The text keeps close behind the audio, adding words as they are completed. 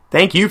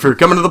Thank you for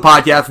coming to the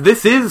podcast.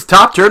 This is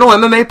Top Turtle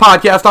MMA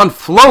Podcast on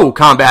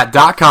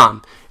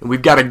FlowCombat.com. And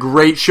we've got a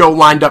great show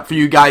lined up for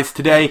you guys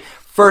today.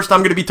 First,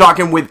 I'm going to be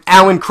talking with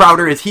Alan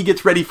Crowder as he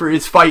gets ready for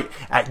his fight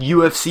at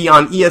UFC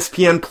on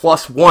ESPN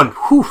Plus One.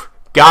 Whew,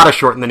 gotta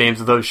shorten the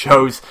names of those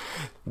shows.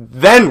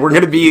 Then we're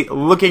going to be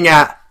looking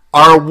at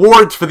our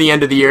awards for the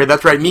end of the year.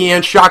 That's right, me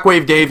and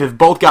Shockwave Dave have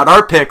both got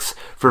our picks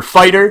for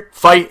Fighter,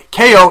 Fight,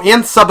 KO,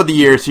 and Sub of the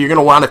Year, so you're going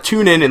to want to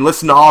tune in and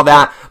listen to all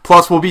that.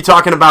 Plus, we'll be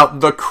talking about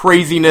the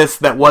craziness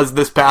that was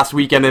this past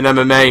weekend in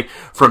MMA,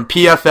 from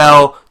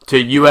PFL to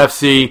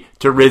UFC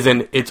to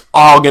Rizin. It's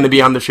all going to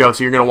be on the show,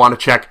 so you're going to want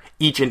to check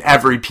each and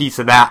every piece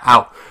of that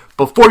out.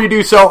 Before you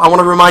do so, I want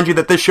to remind you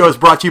that this show is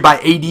brought to you by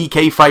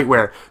ADK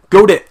Fightwear.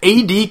 Go to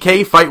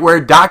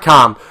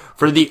adkfightwear.com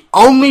for the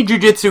only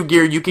jiu-jitsu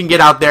gear you can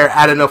get out there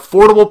at an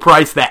affordable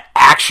price that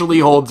actually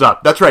holds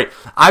up. That's right.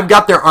 I've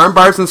got their Arm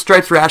Bars and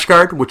Stripes rash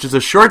guard, which is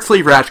a short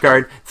sleeve rash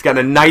guard. It's got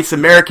a nice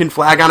American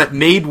flag on it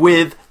made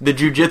with the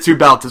jiu-jitsu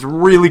belt. It's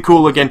really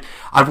cool looking.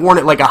 I've worn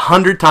it like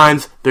 100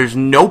 times. There's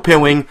no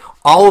pilling.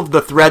 All of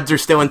the threads are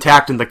still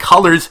intact and the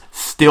colors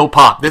still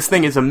pop. This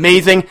thing is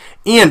amazing.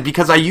 And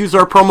because I use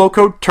our promo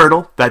code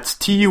TURTLE, that's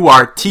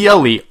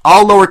TURTLE,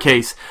 all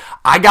lowercase,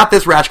 I got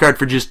this rash guard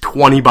for just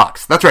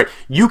 $20. That's right.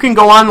 You can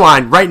go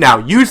online right now,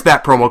 use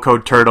that promo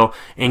code TURTLE,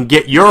 and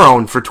get your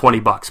own for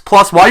 $20.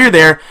 Plus, while you're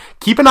there,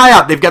 keep an eye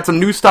out. They've got some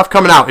new stuff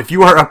coming out. If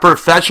you are a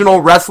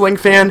professional wrestling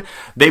fan,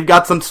 they've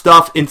got some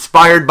stuff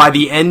inspired by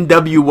the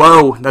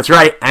NWO. That's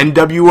right,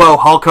 NWO,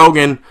 Hulk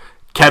Hogan,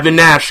 Kevin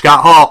Nash,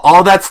 Scott Hall,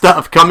 all that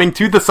stuff coming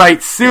to the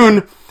site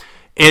soon.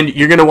 And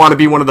you're going to want to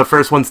be one of the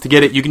first ones to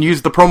get it. You can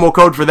use the promo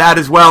code for that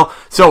as well.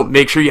 So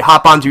make sure you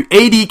hop onto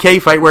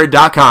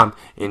adkfightwear.com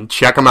and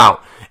check them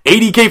out.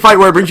 ADK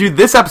Fightwear brings you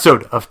this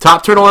episode of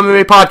Top Turtle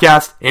MMA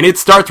Podcast, and it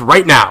starts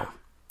right now.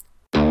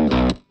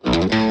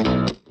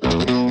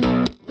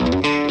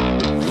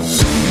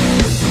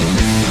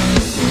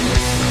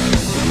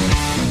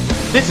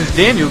 This is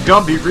Daniel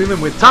Gumby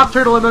Freeman with Top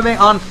Turtle MMA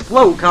on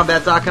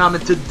FlowCombat.com,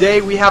 and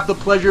today we have the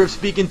pleasure of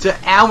speaking to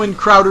Alan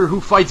Crowder, who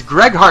fights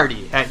Greg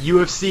Hardy at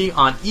UFC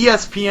on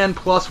ESPN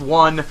Plus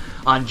One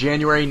on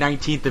January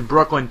 19th in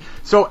Brooklyn.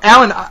 So,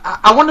 Alan,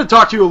 I wanted to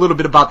talk to you a little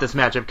bit about this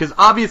matchup, because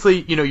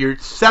obviously, you know, you're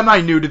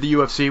semi-new to the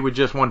UFC with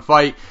just one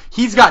fight.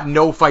 He's got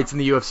no fights in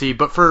the UFC,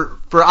 but for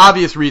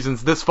obvious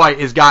reasons, this fight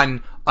has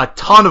gotten a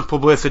ton of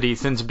publicity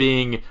since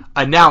being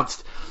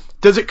announced.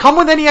 Does it come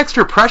with any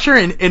extra pressure,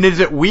 and is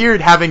it weird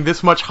having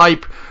this much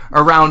hype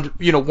around,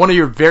 you know, one of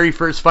your very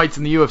first fights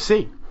in the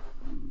UFC?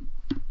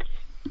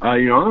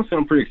 Honestly,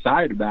 I'm pretty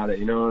excited about it.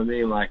 You know what I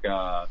mean? Like,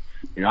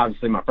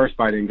 obviously my first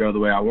fight didn't go the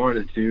way I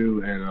wanted it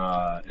to, and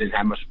it didn't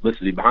have much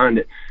publicity behind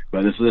it.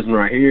 But this one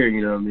right here,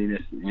 you know what I mean?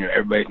 It's,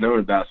 everybody's known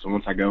about it. So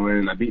once I go in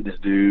and I beat this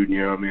dude, you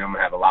know what I mean? I'm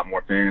gonna have a lot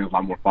more fans, a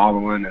lot more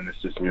following, and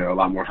it's just, a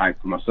lot more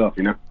hype for myself,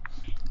 you know?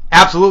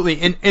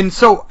 Absolutely. And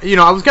so,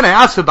 I was going to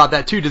ask about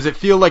that too. Does it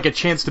feel like a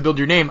chance to build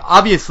your name?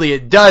 Obviously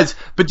it does,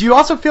 but do you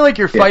also feel like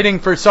you're fighting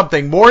for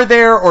something more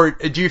there, or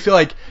do you feel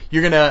like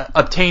you're going to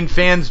obtain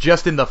fans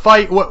just in the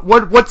fight?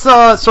 What's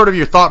sort of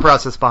your thought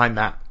process behind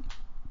that?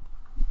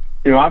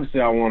 Obviously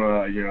I want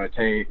to,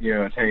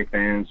 attain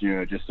fans,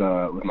 just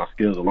with my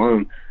skills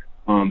alone.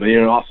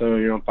 But, also,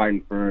 I'm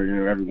fighting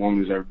for, everyone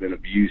who's ever been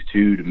abused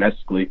too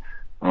domestically.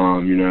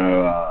 I'm,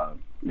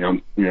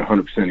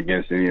 100%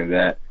 against any of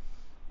that.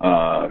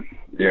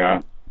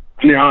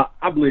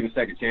 I believe in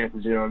second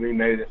chances, you know what I mean?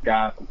 Maybe this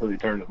guy completely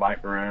turned his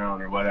life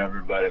around or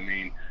whatever, but I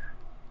mean,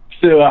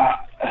 still, I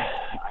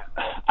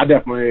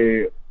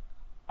definitely,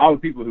 all the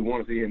people who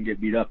want to see him get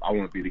beat up, I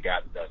want to be the guy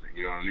that does it,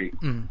 you know what I mean?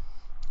 Mm.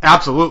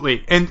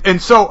 Absolutely.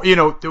 And so,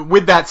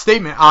 with that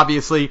statement,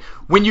 obviously,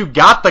 when you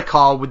got the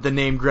call with the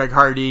name Greg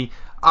Hardy,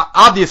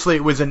 obviously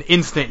it was an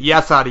instant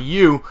yes out of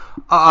you,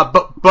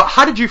 but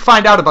how did you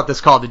find out about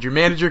this call? Did your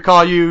manager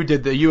call you?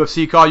 Did the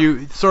UFC call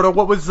you? Sort of,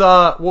 what was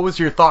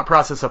your thought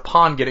process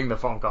upon getting the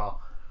phone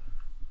call?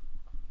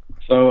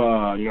 So,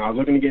 I was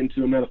looking to get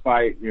into another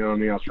fight, I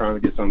was trying to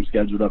get something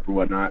scheduled up or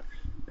whatnot,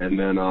 and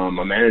then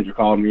my manager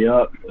called me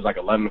up. It was like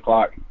 11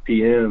 o'clock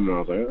p.m., and I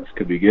was like, this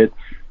could be good.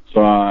 So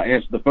I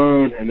answered the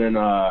phone, and then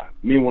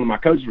me and one of my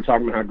coaches were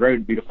talking about how great it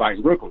would be to fight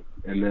in Brooklyn.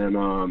 And then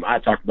I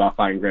talked about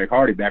fighting Greg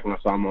Hardy back when I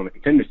saw him on the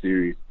Contender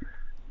Series.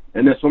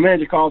 And then so my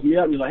manager calls me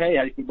up, and he's like, hey,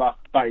 how do you think about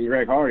fighting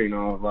Greg Hardy? And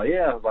I was like,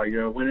 yeah. I was like,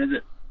 when is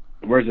it?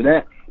 Where's it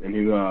at? And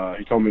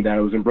he told me that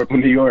it was in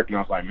Brooklyn, New York. And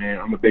I was like, man,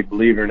 I'm a big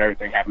believer in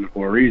everything happening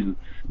for a reason.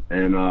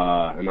 And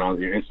I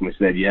instantly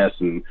said yes,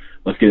 and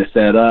let's get it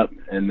set up.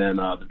 And then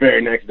the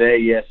very next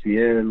day,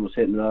 ESPN was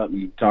hitting up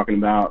and talking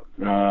about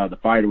the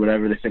fight or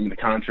whatever. They sent me the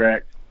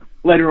contract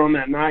later on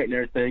that night, and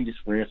everything just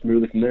ran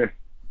smoothly from there.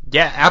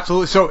 Yeah,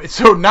 absolutely.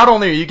 So not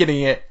only are you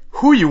getting it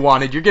who you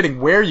wanted, you're getting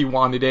where you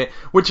wanted it,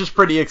 which is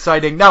pretty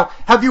exciting. Now,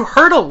 have you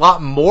heard a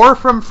lot more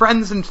from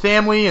friends and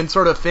family and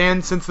sort of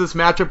fans since this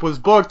matchup was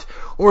booked,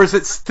 or is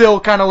it still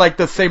kind of like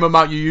the same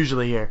amount you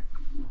usually hear?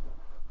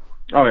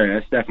 Oh, yeah,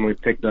 it's definitely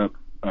picked up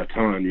a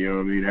ton, you know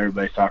what I mean?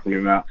 Everybody's talking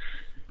about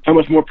how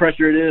much more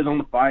pressure it is on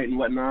the fight and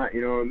whatnot, you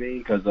know what I mean?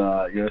 Because,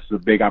 it's a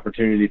big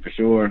opportunity for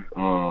sure.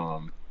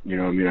 You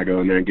know what I mean? I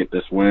go in there and get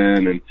this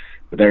win, and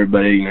with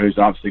everybody, you know, who's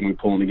obviously going to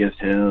be pulling against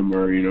him,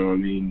 or, you know what I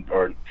mean,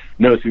 or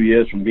knows who he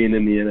is from being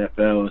in the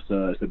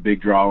NFL, it's a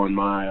big draw on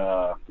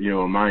my, you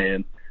know, on my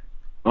end.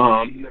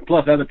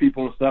 Plus other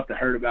people and stuff that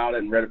heard about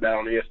it and read about it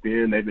on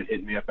ESPN, they've been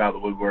hitting me up out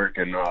of the woodwork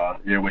and,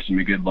 you know, wishing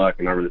me good luck,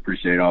 and I really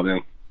appreciate all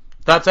them.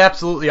 That's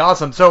absolutely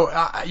awesome. So,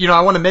 you know,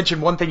 I want to mention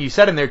one thing you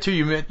said in there,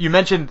 too. You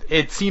mentioned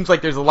it seems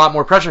like there's a lot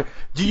more pressure.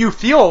 Do you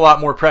feel a lot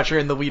more pressure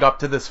in the lead up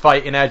to this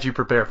fight and as you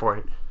prepare for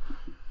it?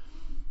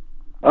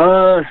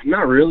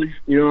 Not really.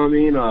 You know what I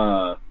mean?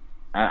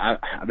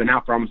 I've been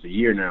out for almost a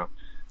year now.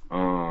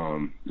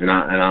 And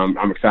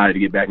I'm excited to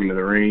get back into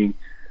the ring.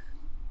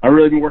 I've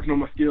really been working on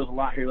my skills a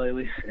lot here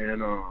lately,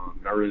 and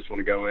I really just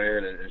want to go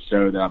in and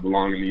show that I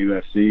belong in the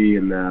UFC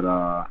and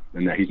that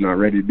he's not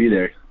ready to be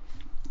there.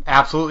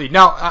 Absolutely.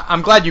 Now,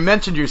 I'm glad you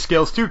mentioned your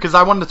skills, too, because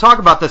I wanted to talk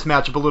about this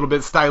matchup a little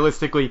bit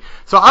stylistically.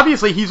 So,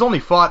 obviously, he's only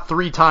fought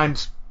 3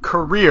 times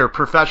career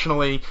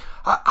professionally.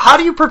 How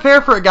do you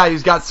prepare for a guy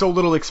who's got so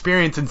little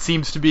experience and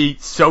seems to be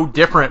so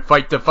different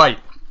fight to fight?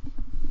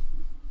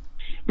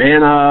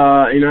 Man,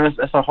 you know,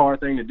 that's a hard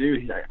thing to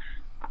do.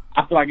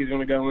 I feel like he's going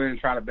to go in and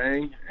try to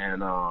bang,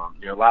 and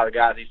you know, a lot of the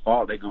guys he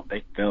fought, they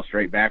fell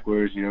straight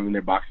backwards. You know, I mean,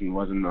 their boxing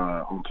wasn't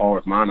on par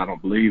with mine, I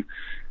don't believe.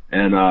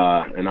 And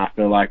I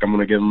feel like I'm going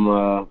to give him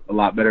a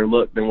lot better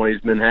look than what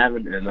he's been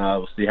having, and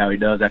we'll see how he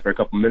does after a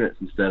couple minutes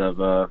instead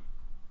of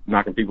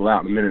knocking people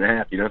out in a minute and a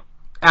half, you know?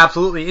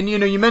 Absolutely. And, you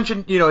know, you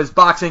mentioned, you know, his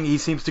boxing, he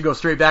seems to go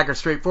straight back or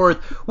straight forward.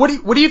 What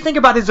do you think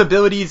about his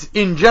abilities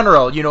in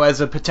general, you know, as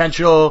a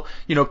potential,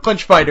 you know,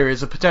 clinch fighter,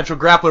 as a potential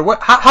grappler?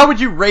 How would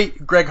you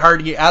rate Greg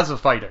Hardy as a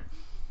fighter?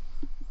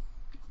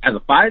 As a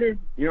fighter,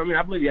 you know what I mean?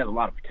 I believe he has a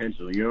lot of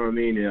potential, you know what I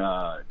mean?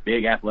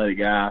 Big athletic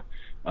guy,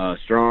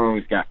 strong,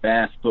 he's got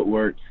fast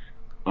footwork.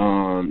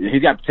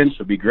 He's got potential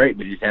to be great,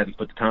 but he just hasn't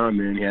put the time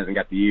in. He hasn't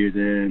got the years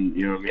in.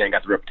 You know, he hasn't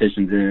got the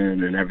repetitions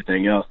in and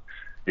everything else.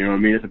 You know what I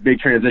mean? It's a big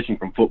transition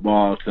from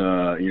football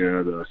to, you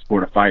know, the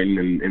sport of fighting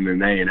and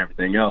MMA and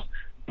everything else.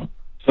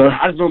 So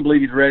I just don't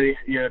believe he's ready,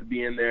 you know, to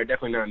be in there.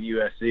 Definitely not in the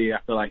UFC. I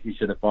feel like he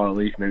should have fought at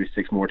least maybe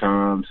 6 more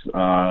times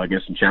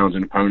against some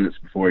challenging opponents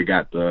before he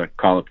got the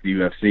call up to the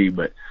UFC.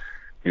 But,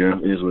 you know,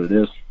 it is what it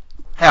is.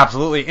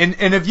 Absolutely.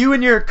 And have you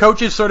and your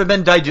coaches sort of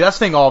been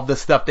digesting all of the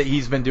stuff that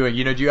he's been doing?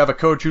 You know, do you have a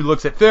coach who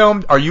looks at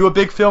film? Are you a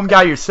big film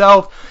guy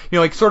yourself? You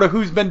know, like sort of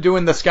who's been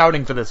doing the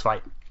scouting for this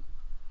fight?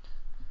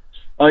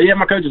 Yeah,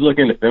 my coach is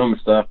looking into film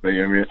and stuff, but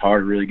I mean, it's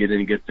hard to really get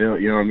any good film.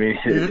 You know what I mean?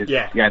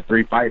 Yeah. He got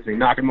 3 fights and he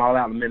knocked them all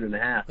out in a minute and a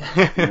half.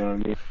 You know what I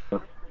mean?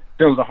 So,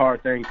 film's a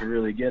hard thing to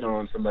really get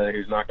on somebody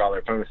who's knocked all their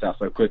opponents out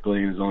so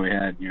quickly and has only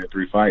had, you know,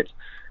 3 fights.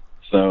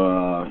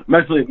 So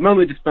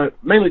mainly just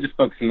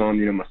focusing on,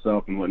 you know,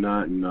 myself and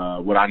whatnot,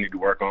 and what I need to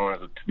work on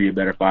to be a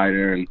better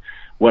fighter, and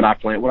what I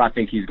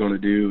think he's going to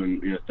do,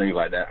 and, you know, things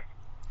like that.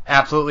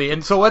 Absolutely.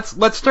 And so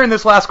let's turn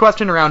this last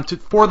question around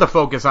for the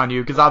focus on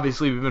you, because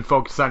obviously we've been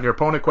focused on your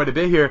opponent quite a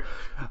bit here.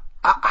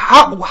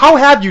 How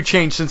have you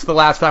changed since the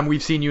last time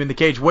we've seen you in the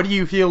cage? What do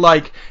you feel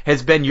like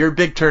has been your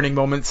big turning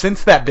moment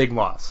since that big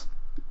loss?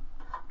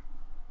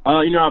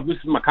 You know, I've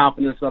boosted my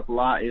confidence up a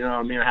lot. You know what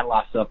I mean? I had a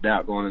lot of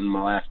self-doubt going into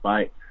my last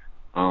fight.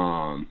 You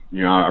know,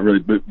 I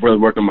really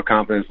worked on my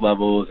confidence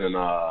levels and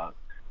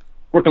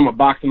worked on my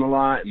boxing a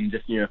lot and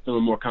just, you know,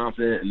 feeling more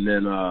confident. And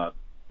then,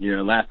 you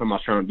know, last time I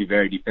was trying to be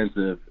very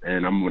defensive,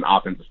 and I'm an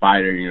offensive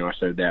fighter. You know, I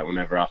showed that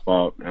whenever I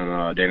fought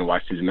on Dana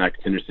White's Tuesday Night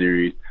Contender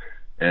Series.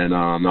 And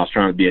I was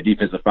trying to be a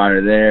defensive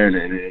fighter there, and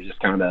it just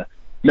kind of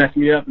messed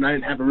me up, and I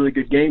didn't have a really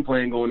good game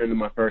plan going into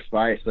my first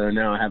fight. So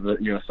now I have a,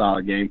 you know,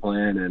 solid game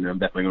plan, and I'm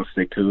definitely going to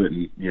stick to it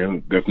and, you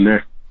know, go from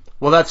there.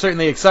 Well, that's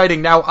certainly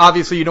exciting. Now,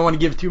 obviously, you don't want to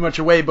give too much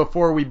away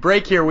before we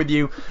break here with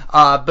you,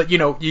 but, you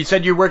know, you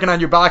said you're working on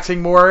your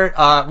boxing more.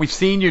 We've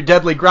seen your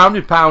deadly ground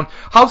and pound.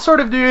 How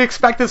sort of do you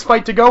expect this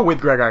fight to go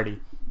with Greg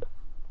Hardy?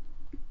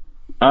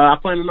 I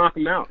plan to knock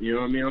him out. You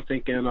know what I mean? I'm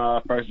thinking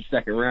first or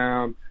second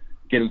round,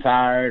 get him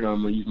tired.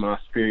 I'm going to use my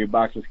superior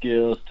boxing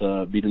skills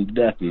to beat him to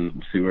death, and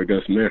we'll see where it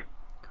goes from there.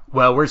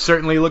 Well, we're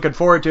certainly looking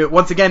forward to it.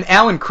 Once again,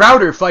 Alan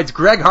Crowder fights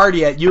Greg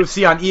Hardy at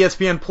UFC on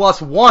ESPN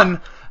Plus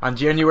 1 on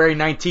January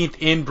 19th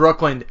in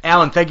Brooklyn.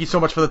 Alan, thank you so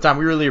much for the time.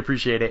 We really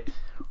appreciate it.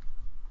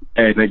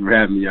 Hey, thank you for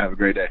having me. Have a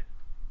great day.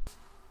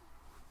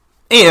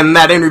 And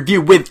that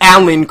interview with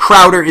Alan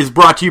Crowder is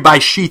brought to you by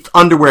Sheath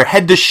Underwear.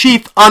 Head to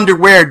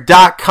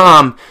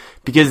sheathunderwear.com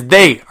because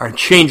they are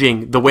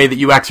changing the way that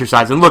you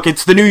exercise. And look,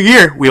 it's the new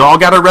year. We all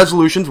got our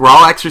resolutions. We're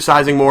all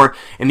exercising more.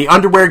 And the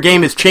underwear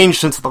game has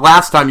changed since the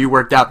last time you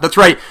worked out. That's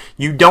right.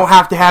 You don't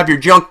have to have your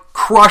junk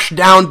crushed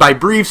down by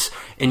briefs,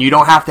 and you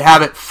don't have to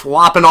have it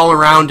flopping all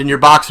around in your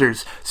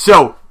boxers.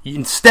 So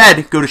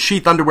instead, go to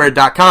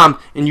sheathunderwear.com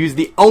and use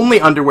the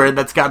only underwear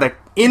that's got a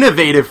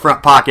innovative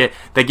front pocket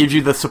that gives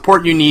you the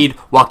support you need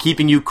while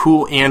keeping you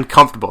cool and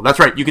comfortable. That's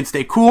right, you can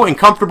stay cool and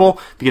comfortable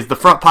because the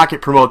front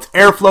pocket promotes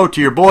airflow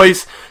to your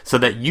boys so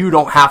that you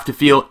don't have to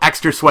feel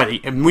extra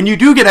sweaty. And when you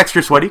do get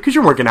extra sweaty, because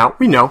you're working out,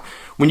 we know,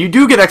 when you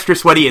do get extra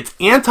sweaty, it's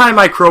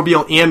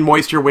antimicrobial and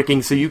moisture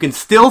wicking so you can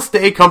still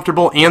stay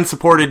comfortable and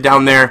supported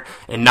down there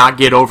and not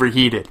get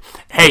overheated.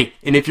 Hey,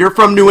 and if you're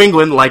from New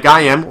England like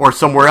I am or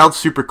somewhere else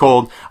super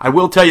cold, I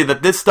will tell you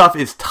that this stuff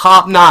is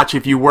top notch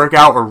if you work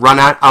out or run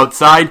out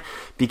outside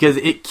because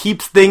it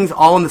keeps things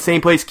all in the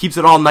same place, keeps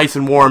it all nice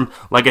and warm,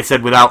 like I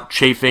said, without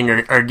chafing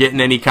or getting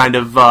any kind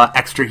of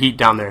extra heat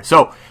down there.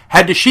 So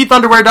head to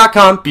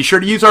sheathunderwear.com. Be sure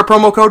to use our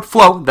promo code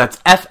FLOW, that's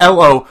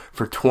FLO,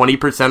 for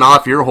 20%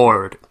 off your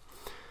hoard.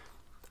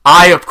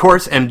 I, of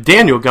course, am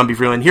Daniel Gumby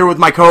Freeland, here with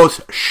my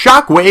co-host,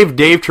 Shockwave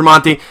Dave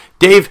Tremonti.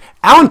 Dave,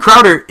 Alan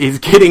Crowder is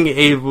getting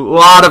a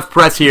lot of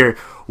press here.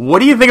 What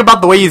do you think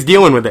about the way he's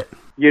dealing with it?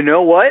 You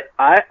know what?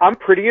 I'm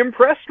pretty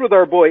impressed with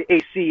our boy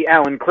AC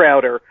Alan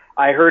Crowder.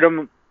 I heard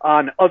him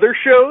on other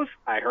shows.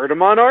 I heard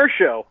him on our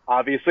show.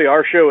 Obviously,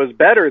 our show is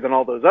better than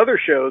all those other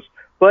shows,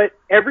 but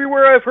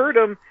everywhere I've heard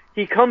him,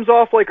 he comes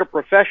off like a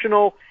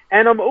professional,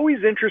 and I'm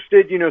always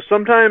interested,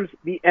 sometimes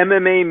the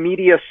MMA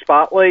media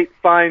spotlight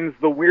finds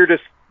the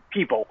weirdest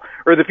people,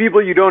 or the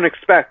people you don't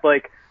expect,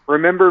 like,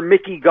 remember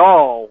Mickey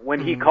Gall when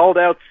he called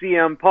out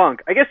CM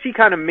Punk? I guess he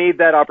kind of made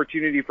that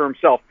opportunity for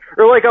himself.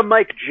 Or like a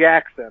Mike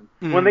Jackson,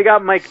 when they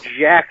got Mike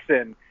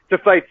Jackson to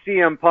fight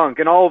CM Punk,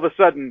 and all of a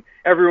sudden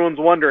everyone's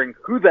wondering,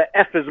 who the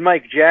F is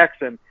Mike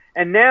Jackson?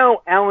 And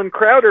now Alan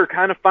Crowder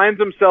kind of finds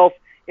himself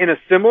in a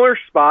similar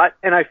spot,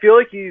 and I feel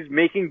like he's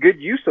making good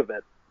use of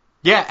it.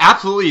 Yeah,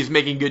 absolutely he's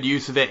making good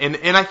use of it.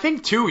 And I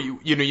think, too,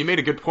 you made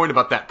a good point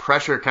about that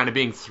pressure kind of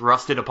being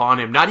thrusted upon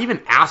him, not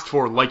even asked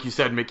for, like you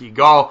said, Mickey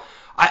Gall.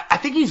 I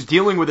think he's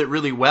dealing with it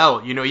really well.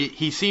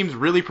 He seems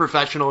really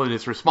professional in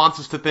his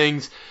responses to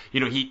things.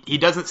 He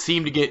doesn't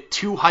seem to get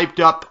too hyped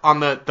up on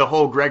the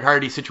whole Greg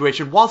Hardy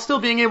situation while still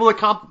being able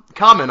to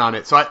comment on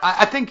it. So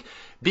I think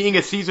being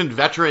a seasoned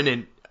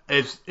veteran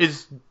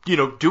is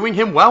doing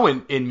him well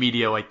in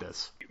media like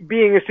this.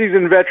 Being a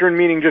seasoned veteran,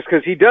 meaning just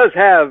because he does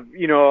have,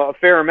 a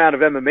fair amount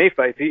of MMA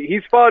fights.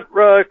 He's fought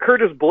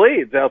Curtis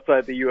Blades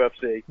outside the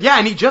UFC. Yeah,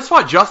 and he just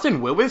fought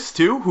Justin Willis,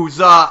 too, who's,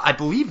 I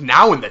believe,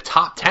 now in the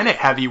top 10 at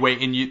heavyweight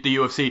in the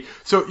UFC.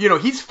 So,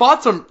 he's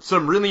fought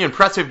some really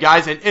impressive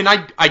guys, and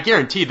I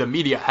guarantee the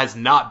media has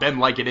not been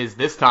like it is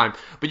this time.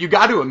 But you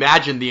got to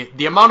imagine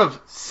the amount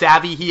of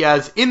savvy he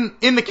has in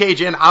the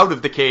cage and out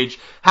of the cage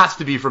has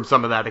to be from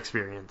some of that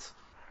experience.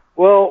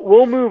 Well,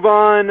 we'll move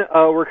on.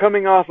 We're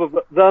coming off of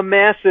the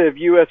massive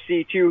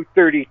UFC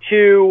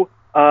 232.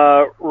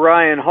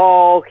 Ryan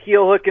Hall,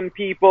 heel hooking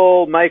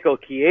people. Michael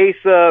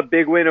Chiesa,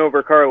 big win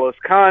over Carlos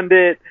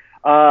Condit.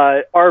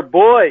 Our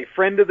boy,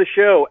 friend of the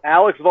show,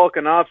 Alex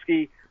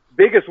Volkanovski,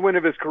 biggest win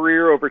of his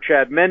career over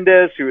Chad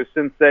Mendes, who has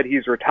since said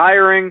he's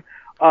retiring.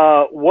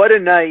 What a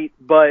night,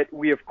 but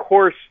we, of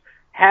course,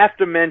 have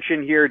to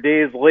mention here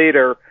days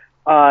later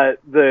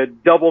the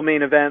double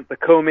main event, the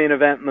co-main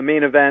event, and the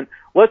main event.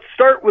 Let's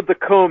start with the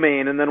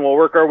co-main, and then we'll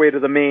work our way to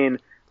the main.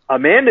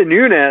 Amanda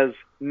Nunes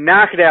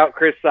knocked out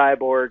Chris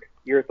Cyborg.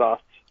 Your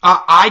thoughts?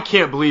 I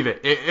can't believe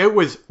it. It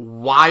was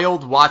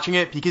wild watching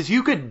it because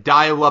you could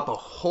dial up a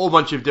whole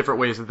bunch of different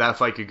ways that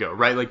fight could go,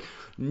 right? Like,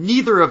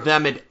 neither of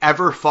them had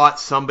ever fought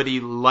somebody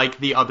like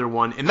the other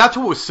one, and that's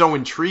what was so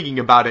intriguing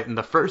about it in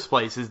the first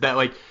place, is that,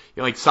 like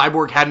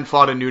Cyborg hadn't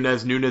fought a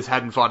Nunes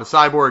hadn't fought a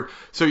Cyborg,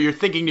 so you're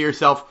thinking to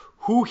yourself,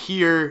 who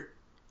here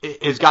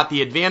has got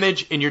the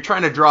advantage, and you're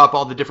trying to draw up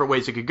all the different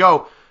ways it could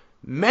go.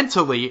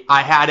 Mentally,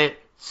 I had it,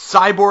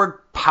 Cyborg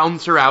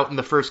pounds her out in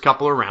the first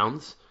couple of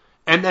rounds,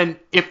 and then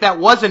if that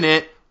wasn't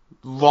it,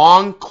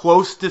 long,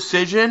 close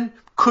decision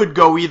could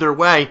go either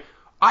way.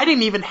 I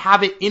didn't even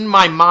have it in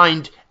my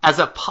mind as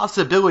a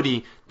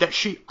possibility that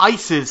she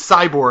ices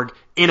Cyborg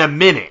in a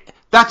minute.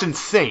 That's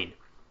insane.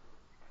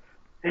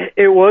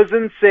 It was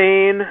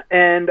insane,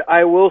 and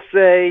I will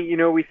say,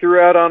 we threw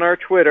out on our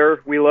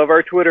Twitter, we love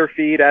our Twitter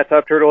feed, at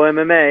Top Turtle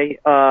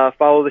MMA,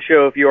 follow the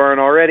show if you aren't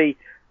already.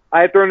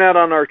 I had thrown out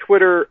on our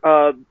Twitter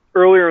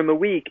earlier in the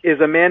week,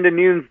 is Amanda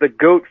Nunes the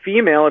GOAT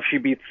female if she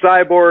beats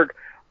Cyborg?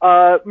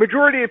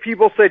 Majority of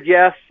people said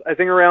yes, I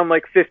think around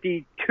like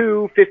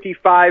 52,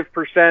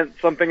 55%,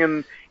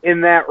 something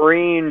in that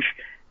range,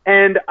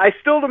 and I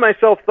still to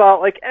myself thought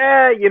like,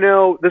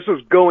 this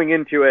was going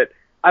into it.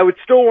 I would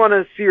still want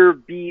to see her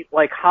beat,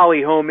 like,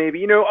 Holly Holm,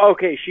 maybe.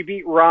 Okay, she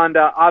beat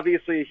Ronda,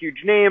 obviously a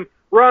huge name.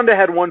 Ronda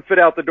had one foot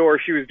out the door.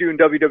 She was doing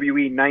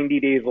WWE 90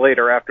 days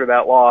later after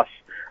that loss.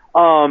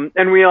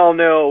 And we all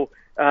know,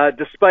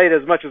 despite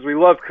as much as we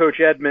love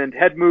Coach Edmond,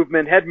 head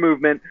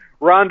movement,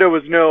 Ronda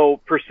was no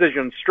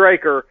precision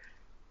striker.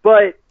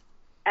 But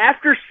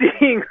after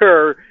seeing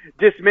her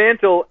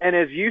dismantle, and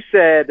as you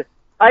said,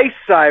 ice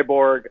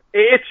Cyborg,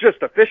 it's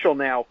just official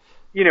now.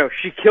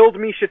 She killed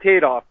Misha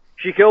Tate.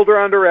 She killed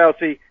Ronda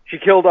Rousey. She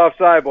killed off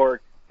Cyborg.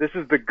 This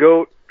is the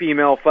GOAT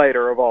female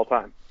fighter of all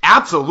time.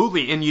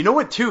 Absolutely. And you know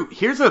what, too?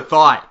 Here's a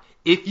thought.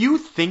 If you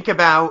think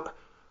about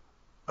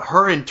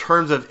her in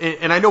terms of,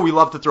 and I know we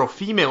love to throw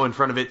female in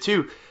front of it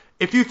too,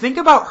 if you think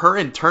about her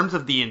in terms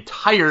of the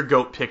entire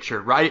GOAT picture,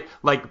 right?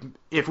 Like,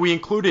 if we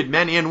included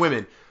men and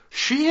women,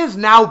 she has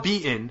now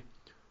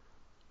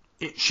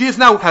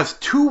has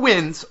 2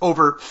 wins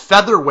over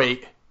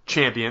featherweight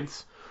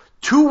champions,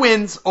 2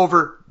 wins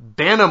over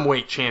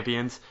bantamweight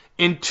champions,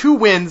 and 2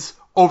 wins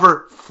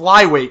over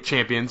flyweight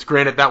champions.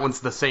 Granted, that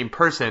one's the same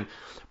person.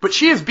 But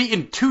she has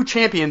beaten 2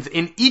 champions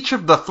in each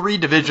of the 3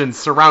 divisions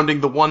surrounding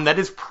the one that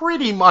is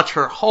pretty much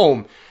her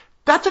home.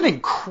 That's an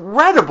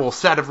incredible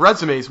set of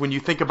resumes when you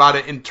think about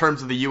it in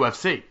terms of the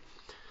UFC.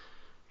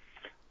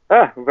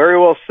 Very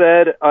well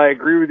said. I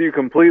agree with you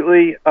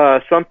completely.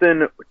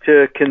 Something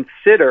to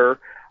consider.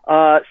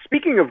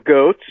 Speaking of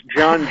GOATs,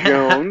 Jon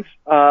Jones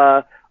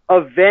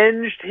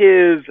avenged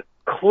his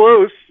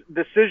close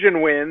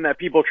decision win that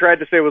people tried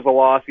to say was a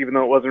loss, even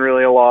though it wasn't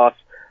really a loss,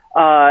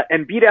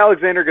 and beat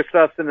Alexander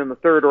Gustafsson in the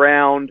 3rd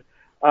round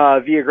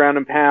via ground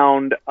and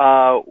pound.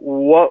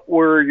 What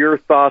were your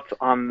thoughts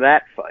on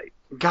that fight?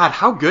 God,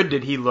 how good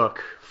did he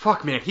look?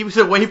 Fuck, man. He was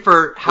away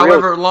for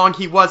however long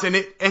he was, and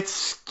it's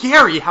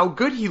scary how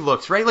good he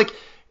looks, right? Like,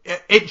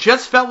 it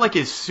just felt like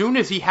as soon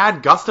as he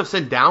had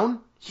Gustafsson down,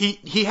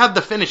 he had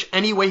the finish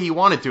any way he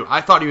wanted to. I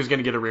thought he was going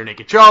to get a rear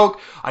naked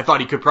choke. I thought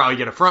he could probably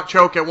get a front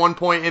choke at one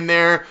point in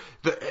there.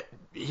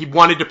 He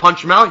wanted to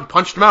punch him out. He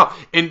punched him out.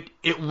 And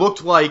it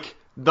looked like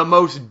the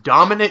most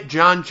dominant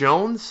Jon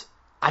Jones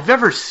I've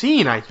ever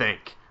seen, I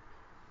think.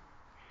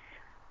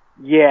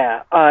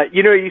 Yeah.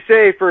 You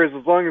say for as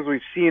long as we've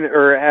seen,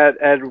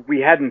 or we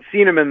hadn't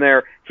seen him in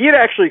there, he had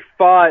actually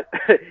fought.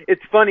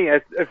 It's funny.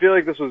 I feel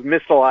like this was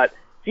missed a lot.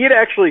 He had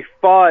actually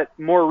fought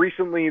more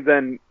recently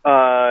than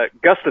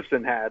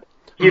Gustafsson had.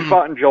 He had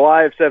fought in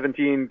July of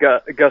 17,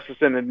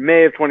 Gustafsson in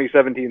May of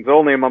 2017, so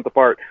only a month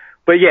apart.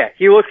 But yeah,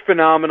 he looked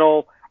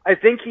phenomenal. I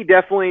think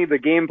the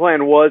game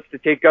plan was to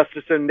take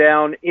Gustafsson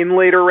down in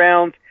later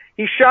rounds.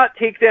 He shot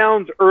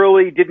takedowns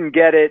early, didn't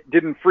get it,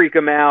 didn't freak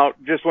him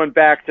out, just went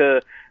back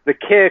to the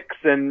kicks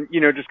and,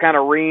 just kind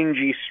of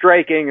rangy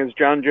striking as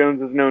Jon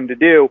Jones is known to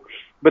do.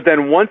 But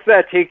then once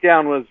that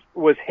takedown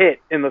was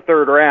hit in the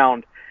 3rd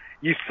round,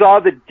 you saw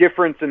the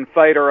difference in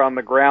fighter on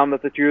the ground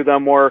that the two of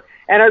them were.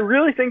 And I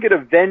really think it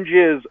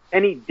avenges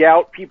any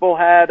doubt people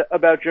had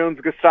about Jones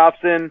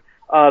Gustafsson.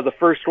 The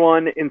first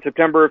one in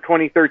September of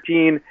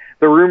 2013,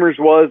 the rumors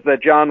was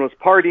that Jon was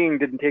partying,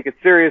 didn't take it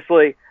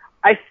seriously.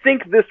 I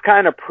think this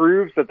kind of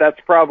proves that that's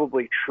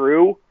probably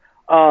true.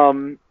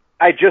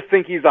 I just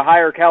think he's a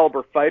higher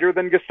caliber fighter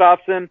than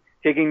Gustafsson.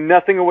 Taking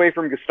nothing away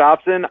from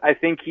Gustafsson, I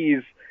think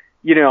he's,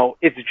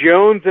 it's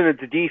Jones and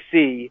it's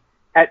DC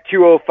at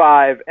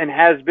 205 and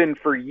has been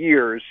for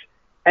years.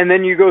 And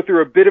then you go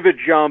through a bit of a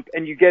jump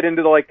and you get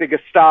into the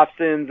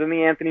Gustafssons and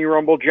the Anthony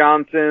Rumble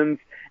Johnsons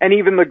and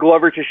even the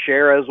Glover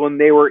Teixeiras when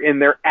they were in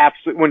their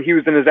when he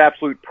was in his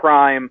absolute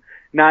prime,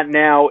 not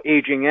now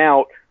aging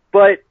out.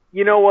 But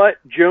you know what?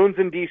 Jones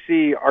and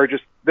DC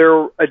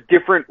they're a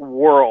different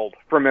world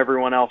from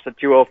everyone else at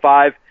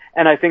 205,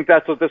 and I think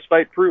that's what this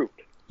fight proved.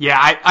 Yeah,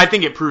 I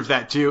think it proves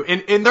that too.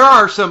 And there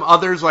are some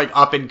others like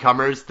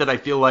up-and-comers that I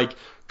feel like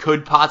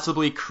could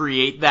possibly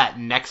create that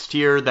next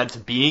tier that's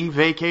being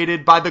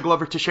vacated by the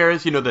Glover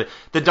Teixeiras.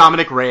 The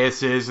Dominic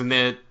Reyeses and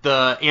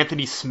the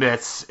Anthony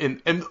Smiths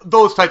and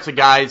those types of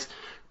guys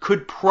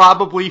could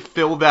probably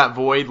fill that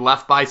void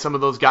left by some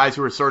of those guys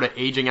who are sort of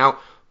aging out.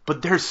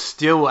 But there's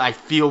still, I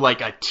feel like,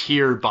 a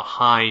tier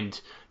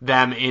behind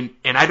them,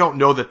 and I don't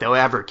know that they'll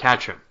ever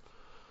catch him.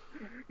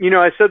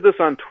 I said this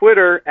on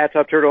Twitter, at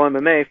Top Turtle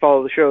MMA,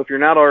 follow the show if you're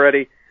not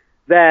already,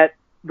 that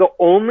the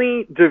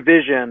only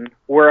division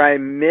where I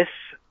miss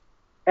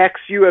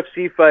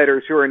ex-UFC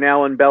fighters who are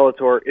now in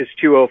Bellator is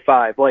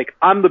 205. Like,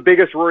 I'm the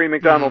biggest Rory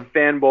McDonald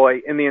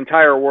fanboy in the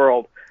entire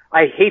world.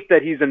 I hate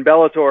that he's in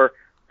Bellator,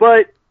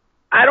 but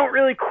I don't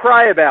really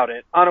cry about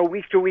it on a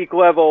week-to-week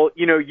level.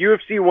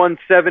 UFC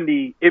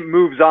 170, it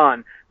moves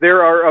on.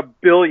 There are a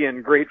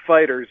billion great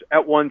fighters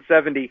at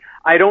 170.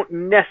 I don't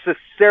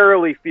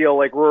necessarily feel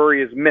like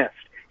Rory is missed.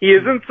 He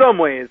is in some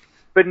ways,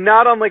 but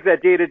not on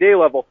that day-to-day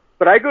level.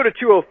 But I go to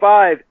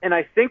 205 and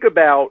I think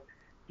about,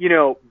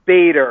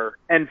 Bader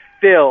and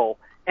Phil.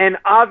 And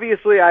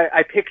obviously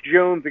I pick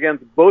Jones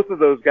against both of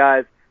those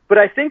guys. But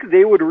I think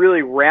they would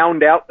really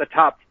round out the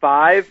top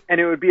 5,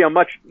 and it would be a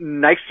much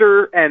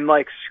nicer and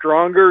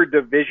stronger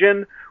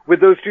division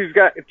with those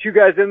two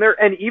guys in there,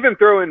 and even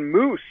throw in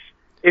Moose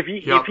if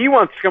he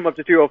wants to come up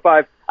to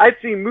 205. I'd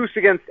see Moose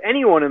against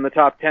anyone in the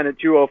top 10 at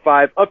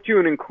 205, up to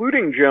and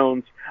including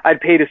Jones.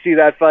 I'd pay to see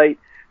that fight.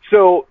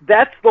 So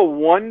that's the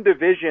one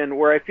division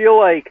where I feel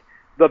like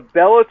the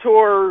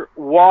Bellator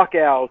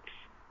walkouts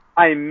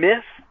I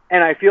miss.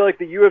 And I feel like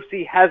the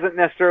UFC hasn't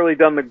necessarily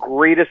done the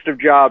greatest of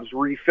jobs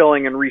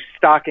refilling and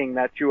restocking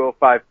that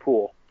 205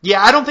 pool.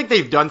 Yeah, I don't think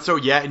they've done so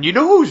yet. And you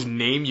know whose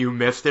name you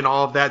missed in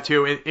all of that,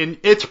 too? And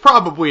it's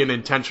probably an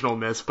intentional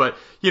miss, but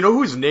you know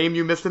whose name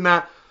you missed in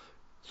that?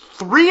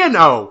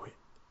 3-0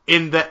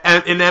 in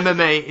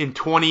MMA in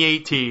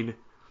 2018.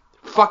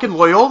 Fucking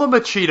Loyola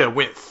Machida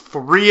went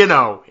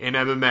 3-0 in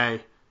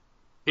MMA.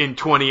 in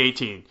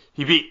 2018.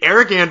 He beat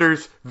Eric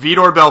Anders,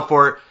 Vitor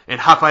Belfort, and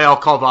Rafael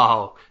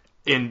Carvalho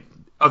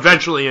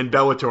eventually in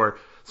Bellator.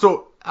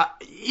 So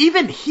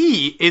even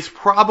he is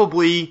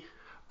probably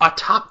a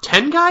top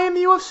 10 guy in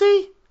the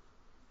UFC?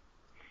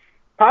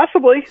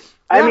 Possibly. Yeah.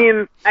 I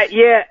mean,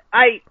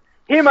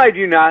 I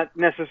do not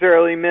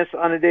necessarily miss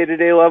on a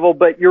day-to-day level,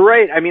 but you're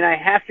right. I mean, I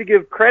have to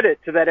give credit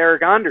to that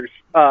Eric Anders,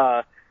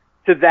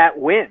 to that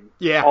win,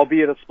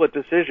 albeit a split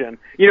decision.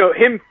 You know,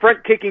 him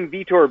front-kicking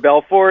Vitor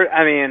Belfort,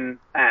 I mean...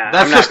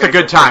 that's just a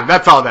good time.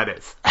 That's all that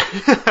is.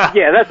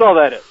 Yeah, that's all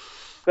that is.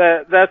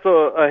 That's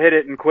a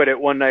hit-it-and-quit-it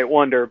one-night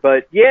wonder.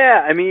 But,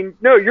 yeah, I mean,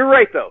 no, you're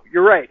right, though.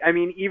 You're right. I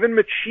mean, even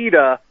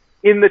Machida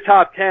in the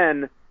top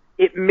 10,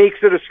 it makes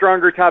it a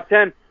stronger top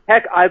 10.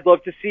 Heck, I'd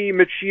love to see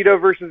Machida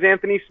versus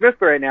Anthony Smith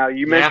right now.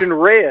 You mentioned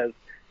Reyes.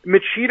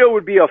 Machida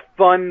would be a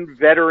fun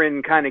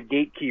veteran kind of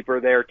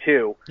gatekeeper there,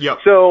 too. Yep.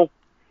 So,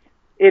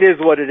 it is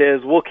what it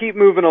is. We'll keep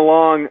moving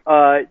along.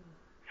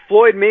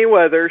 Floyd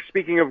Mayweather,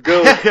 speaking of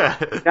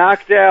GOAT,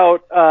 knocked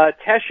out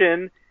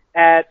Teshin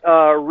at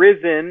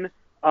Rizin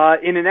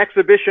in an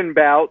exhibition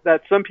bout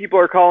that some people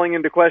are calling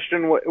into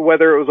question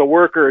whether it was a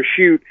work or a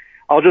shoot.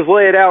 I'll just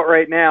lay it out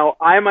right now.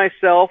 I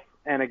myself,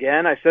 and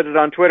again, I said it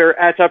on Twitter,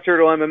 at Top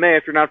Turtle MMA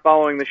if you're not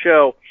following the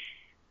show,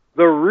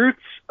 the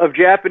roots of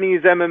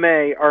Japanese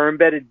MMA are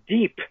embedded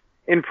deep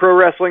in pro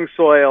wrestling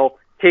soil.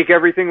 Take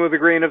everything with a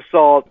grain of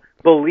salt.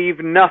 Believe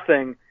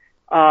nothing.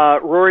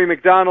 Rory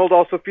McDonald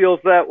also feels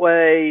that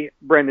way.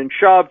 Brendan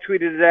Schaub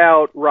tweeted it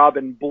out.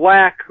 Robin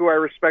Black, who I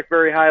respect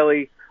very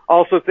highly,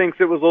 also thinks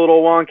it was a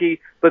little wonky.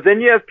 But then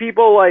you have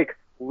people like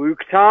Luke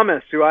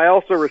Thomas, who I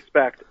also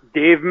respect.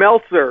 Dave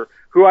Meltzer,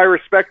 who I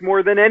respect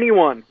more than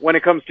anyone when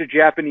it comes to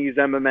Japanese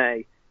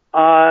MMA.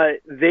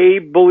 They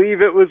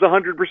believe it was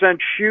 100%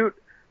 shoot.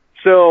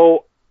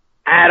 So,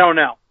 I don't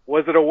know.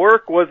 Was it a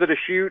work? Was it a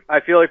shoot? I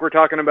feel like we're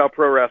talking about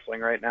pro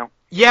wrestling right now.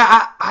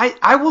 Yeah,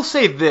 I will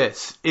say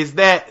this, is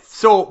that,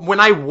 so when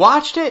I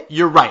watched it,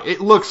 you're right, it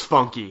looks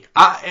funky.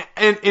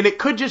 And it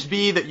could just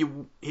be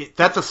that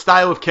that's a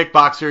style of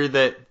kickboxer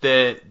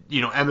that,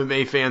 you know,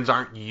 MMA fans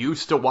aren't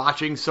used to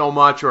watching so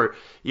much, or,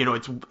 you know,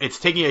 it's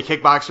taking a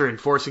kickboxer and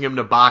forcing him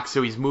to box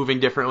so he's moving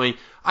differently.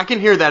 I can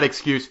hear that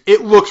excuse.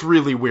 It looks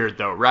really weird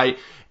though, right?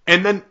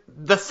 And then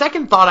the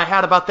second thought I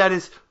had about that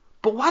is,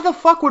 but why the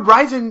fuck would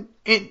Rizin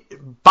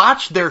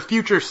botch their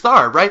future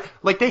star, right?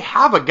 Like, they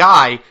have a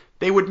guy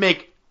they would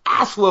make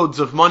assloads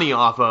of money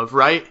off of,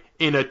 right?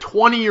 In a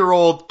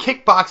 20-year-old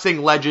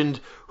kickboxing legend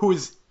who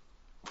is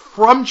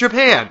from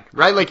Japan,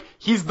 right? Like,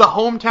 he's the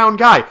hometown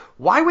guy.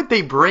 Why would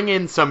they bring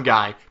in some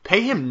guy,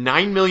 pay him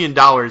 $9 million,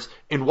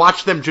 and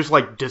watch them just,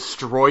 like,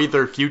 destroy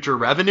their future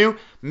revenue?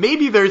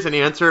 Maybe there's an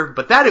answer,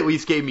 but that at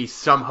least gave me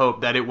some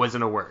hope that it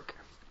wasn't a work.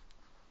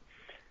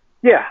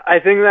 Yeah, I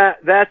think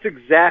that's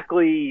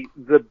exactly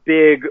the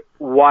big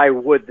why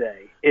would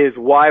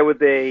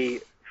they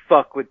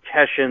fuck with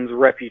Teshin's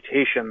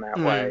reputation that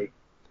way.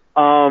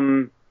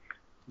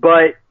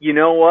 But you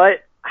know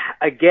what?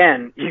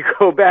 Again, you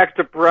go back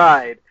to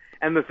Pride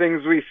and the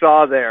things we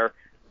saw there.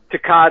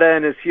 Takada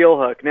and his heel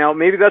hook. Now,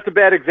 maybe that's a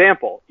bad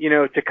example. You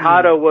know,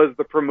 Takada was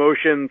the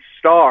promotion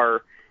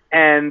star,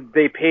 and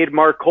they paid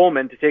Mark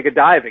Coleman to take a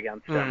dive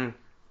against him.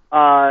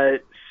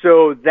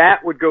 So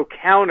that would go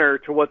counter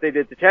to what they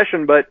did to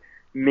Teshin, but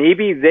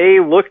maybe they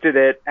looked at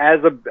it as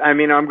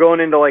I'm going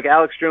into like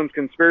Alex Jones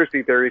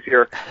conspiracy theories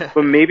here,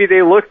 but maybe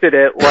they looked at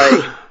it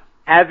like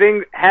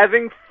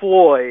having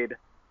Floyd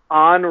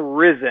on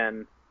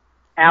Rizin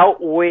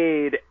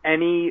outweighed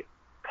any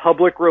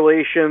public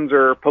relations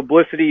or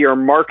publicity or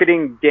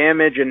marketing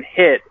damage and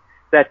hit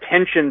that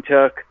Teshin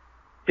took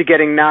to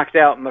getting knocked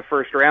out in the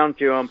first round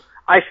to him.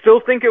 I still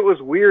think it was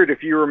weird,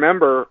 if you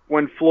remember,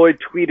 when Floyd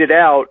tweeted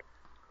out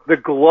the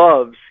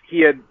gloves.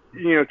 He had,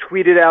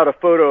 tweeted out a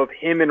photo of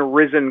him in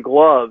Rizin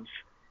gloves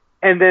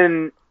and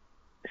then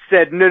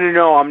said,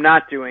 no, I'm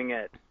not doing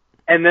it.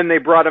 And then they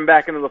brought him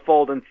back into the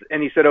fold and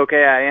he said,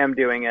 okay, I am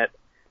doing it.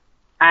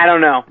 I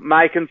don't know.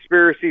 My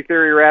conspiracy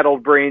theory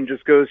rattled brain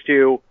just goes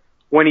to,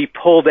 when he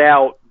pulled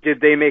out, did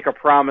they make a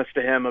promise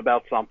to him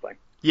about something?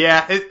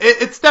 Yeah,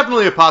 it's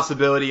definitely a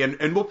possibility,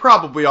 and we'll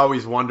probably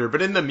always wonder,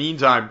 but in the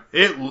meantime,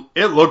 it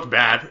looked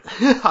bad.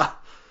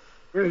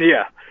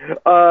 Yeah.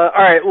 All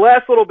right,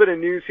 last little bit of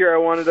news here I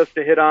wanted us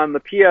to hit on. The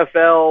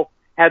PFL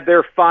had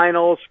their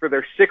finals for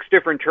their 6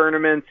 different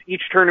tournaments.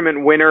 Each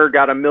tournament winner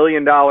got $1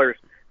 million.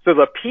 So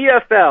the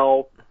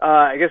PFL,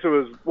 I guess it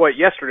was,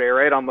 yesterday,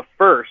 right, on the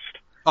 1st?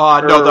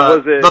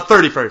 No, the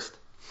 31st.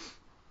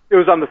 It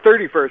was on the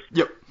 31st.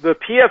 Yep. The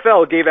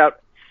PFL gave out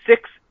 $6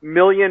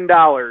 million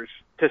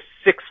to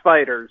 6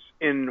 fighters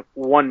in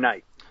one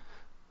night.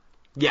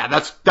 Yeah,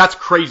 that's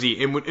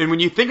crazy. And when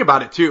you think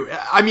about it too,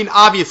 I mean,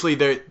 obviously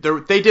they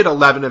did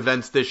 11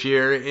 events this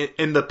year,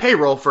 and the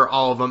payroll for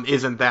all of them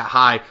isn't that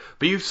high.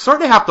 But you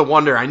sort of have to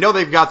wonder. I know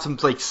they've got some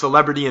like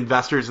celebrity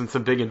investors and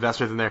some big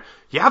investors in there.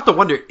 You have to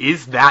wonder,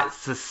 is that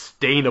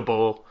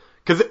sustainable?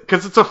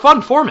 Because it's a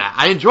fun format.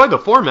 I enjoy the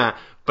format,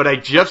 but I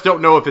just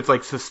don't know if it's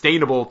like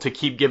sustainable to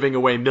keep giving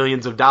away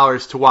millions of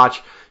dollars to watch.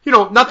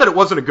 Not that it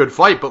wasn't a good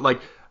fight, but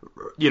like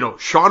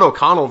Sean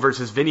O'Connell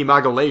versus Vinny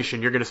Magalhaes,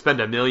 and you're going to spend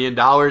 $1 million.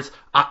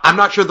 I'm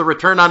not sure the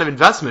return on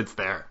investment's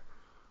there.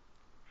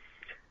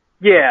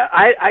 Yeah,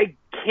 I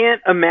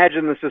can't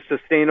imagine this is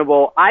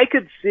sustainable. I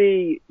could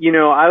see,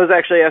 I was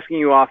actually asking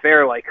you off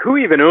air, like, who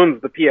even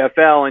owns the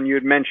PFL? And you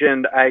had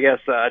mentioned, I guess,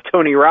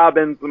 Tony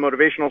Robbins, the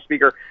motivational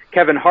speaker.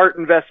 Kevin Hart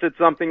invested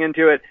something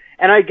into it.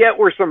 And I get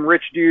where some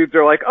rich dudes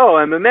are like, oh,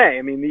 MMA,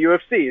 I mean, the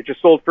UFC, it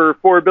just sold for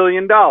 $4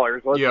 billion.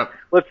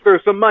 Let's throw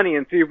some money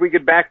and see if we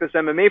could back this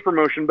MMA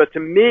promotion. But to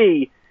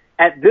me,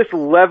 at this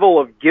level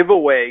of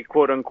giveaway,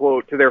 quote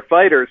unquote, to their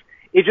fighters,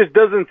 it just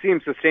doesn't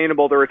seem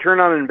sustainable. The return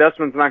on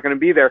investment's not going to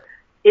be there.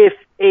 If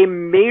a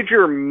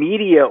major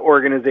media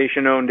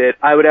organization owned it,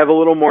 I would have a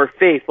little more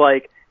faith.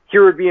 Like,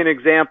 here would be an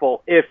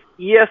example. If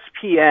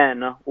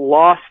ESPN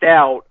lost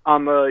out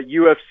on the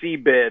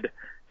UFC bid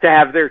to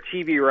have their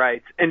TV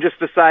rights and just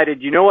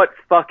decided, you know what,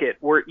 fuck it.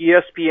 We're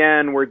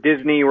ESPN, we're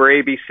Disney,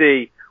 we're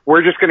ABC.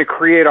 We're just going to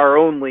create our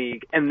own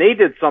league. And they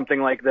did something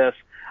like this.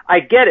 I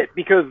get it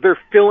because they're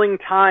filling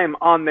time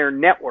on their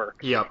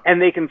network. Yep.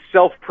 And they can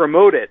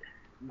self-promote it.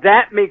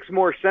 That makes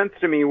more sense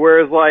to me,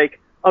 whereas,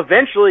 like,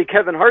 eventually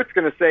Kevin Hart's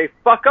going to say,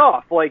 fuck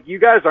off. Like, you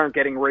guys aren't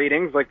getting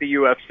ratings like the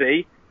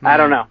UFC. I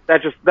don't know.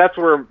 That's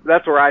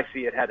where I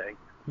see it heading.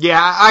 Yeah,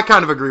 I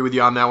kind of agree with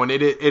you on that one.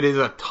 It is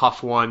a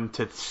tough one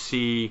to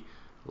see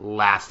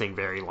lasting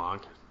very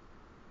long.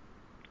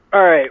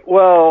 All right.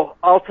 Well,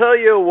 I'll tell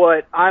you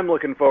what I'm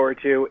looking forward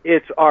to.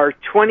 It's our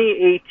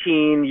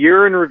 2018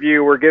 year in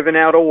review. We're giving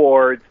out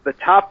awards, the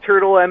Top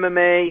Turtle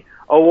MMA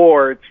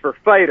Awards for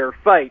Fighter,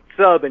 Fight,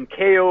 Sub, and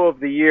KO of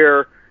the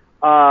Year.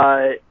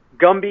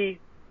 Gumby,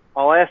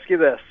 I'll ask you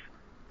this.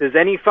 Does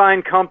any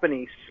fine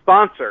company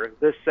sponsor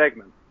this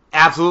segment?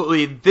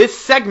 Absolutely. This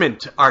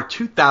segment, our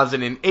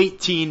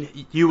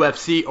 2018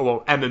 UFC,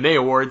 MMA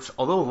awards,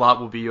 although a lot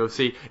will be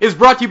UFC, is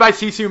brought to you by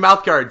Sisu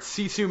Mouthguard.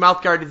 Sisu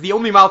Mouthguard is the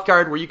only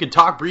mouthguard where you can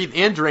talk, breathe,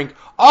 and drink,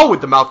 all with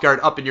the mouthguard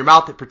up in your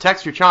mouth. It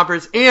protects your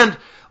chompers and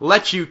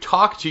lets you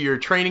talk to your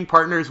training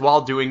partners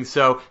while doing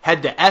so.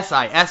 Head to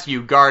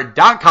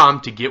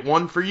sisuguard.com to get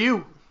one for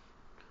you.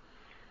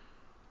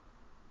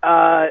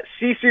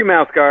 Sisu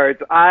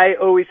mouthguards. I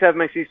always have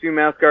my Sisu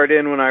mouthguard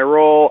in when I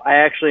roll. I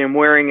actually am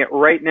wearing it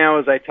right now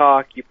as I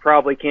talk. You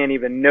probably can't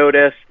even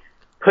notice.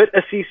 Put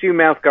a Sisu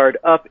mouthguard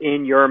up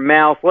in your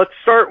mouth. Let's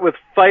start with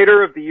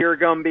Fighter of the Year,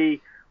 Gumby.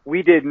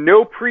 We did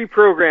no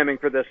pre-programming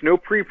for this, no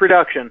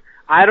pre-production.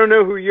 I don't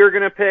know who you're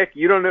going to pick.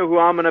 You don't know who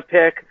I'm going to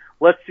pick.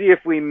 Let's see if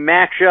we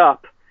match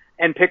up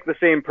and pick the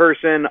same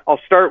person. I'll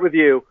start with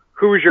you.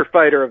 Who is your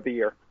Fighter of the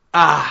Year?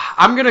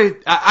 I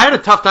had a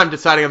tough time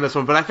deciding on this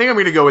one, but I think I'm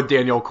going to go with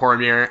Daniel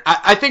Cormier.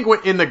 I think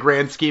in the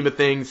grand scheme of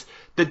things,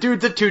 the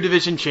dude's a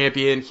 2-division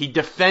champion. He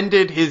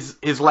defended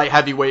his light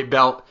heavyweight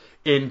belt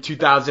in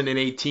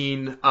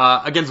 2018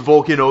 against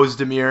Volkan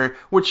Ozdemir,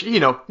 which,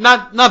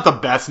 not the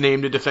best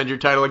name to defend your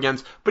title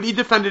against, but he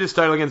defended his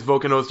title against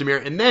Volkan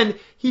Ozdemir, and then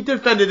he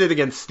defended it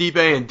against Stipe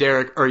and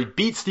he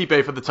beat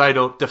Stipe for the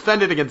title,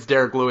 defended against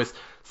Derek Lewis,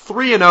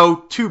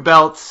 3-0, 2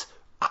 belts.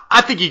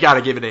 I think you got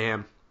to give it to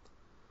him.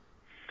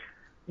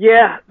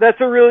 Yeah,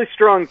 that's a really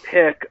strong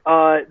pick.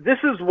 This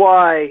is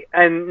why,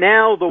 and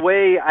now the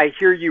way I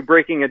hear you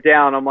breaking it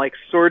down, I'm like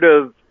sort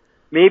of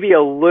maybe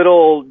a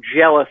little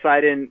jealous I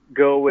didn't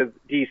go with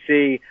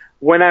DC.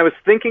 When I was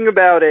thinking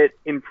about it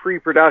in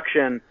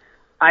pre-production,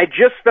 I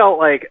just felt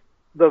like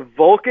the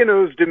Volkan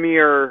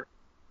Ozdemir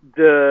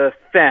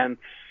defense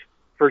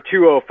for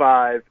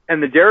 205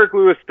 and the Derek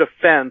Lewis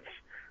defense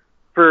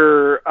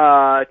for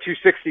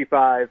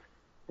 265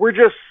 were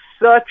just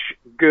such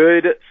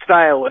good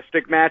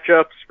stylistic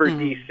matchups for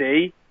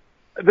DC.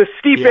 The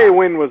Stipe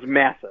win was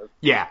massive.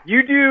 Yeah.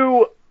 You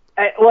do,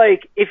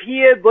 like, if he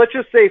had, let's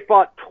just say,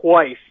 fought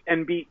twice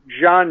and beat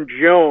John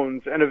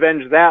Jones and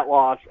avenged that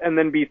loss and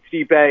then beat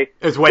Stipe,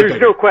 there's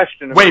no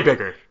question. Way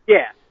bigger.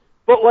 Yeah.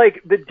 But,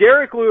 like, the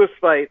Derek Lewis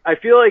fight, I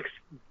feel like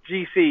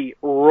DC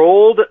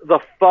rolled the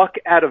fuck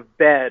out of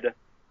bed,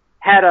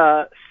 had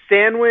a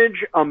sandwich,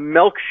 a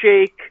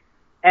milkshake,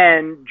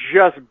 and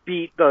just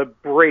beat the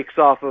brakes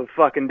off of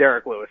fucking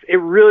Derek Lewis. It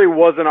really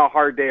wasn't a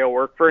hard day of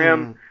work for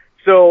him.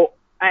 So,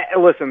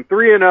 listen,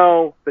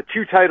 3-0, the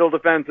 2 title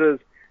defenses,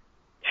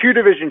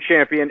 2-division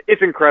champion.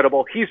 It's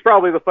incredible. He's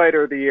probably the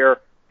Fighter of the Year,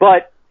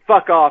 but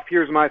fuck off.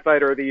 Here's my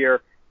Fighter of the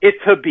Year.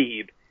 It's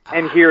Khabib,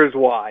 and here's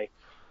why.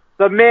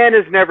 The man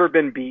has never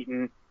been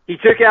beaten. He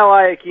took Al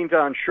Iaquinta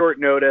on short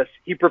notice.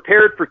 He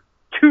prepared for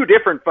 2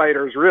 different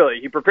fighters, really.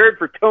 He prepared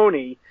for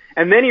Tony,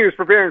 and then he was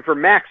preparing for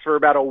Max for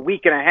about a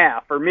week and a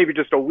half, or maybe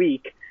just a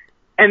week.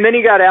 And then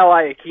he got Al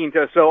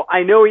Iaquinta, so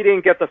I know he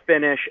didn't get the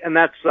finish, and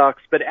that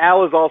sucks, but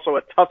Al is also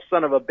a tough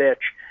son of a bitch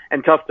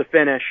and tough to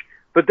finish.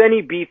 But then he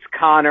beats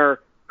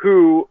Conor,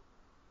 who,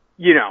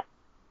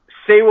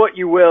 say what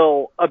you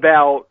will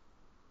about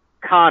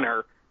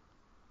Conor.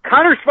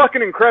 Conor's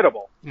fucking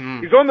incredible.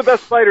 He's one of the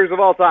best fighters of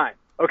all time,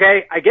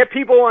 okay? I get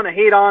people want to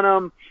hate on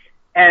him,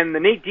 and the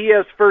Nate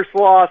Diaz first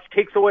loss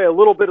takes away a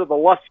little bit of the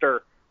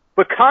luster.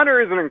 But Conor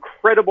is an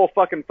incredible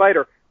fucking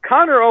fighter.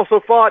 Conor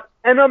also fought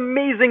an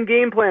amazing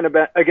game plan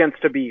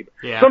against Khabib.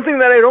 Yeah. Something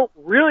that I don't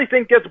really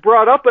think gets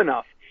brought up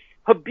enough.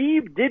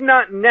 Khabib did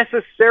not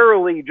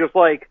necessarily just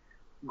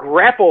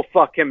grapple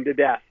fuck him to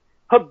death.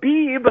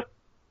 Khabib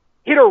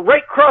hit a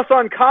right cross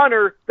on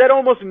Conor that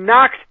almost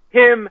knocked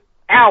him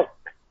out.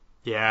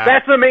 Yeah.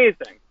 That's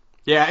amazing.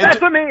 Yeah.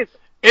 That's amazing.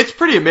 It's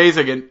pretty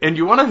amazing. And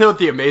you want to know what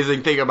the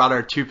amazing thing about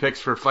our 2 picks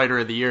for Fighter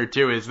of the Year,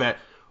 too, is that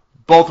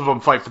both of them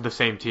fight for the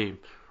same team.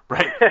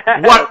 Right?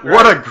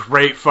 What a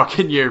great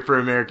fucking year for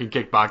American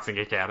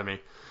Kickboxing Academy.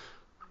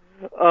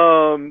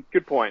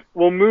 Good point.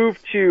 We'll move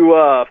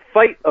to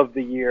Fight of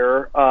the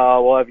Year.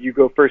 We'll have you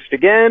go first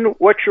again.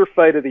 What's your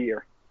Fight of the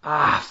Year?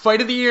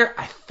 Fight of the Year,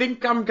 I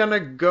think I'm going to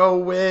go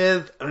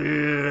with...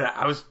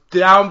 I was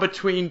down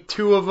between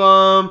 2 of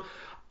them.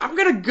 I'm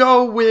going to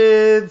go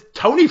with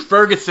Tony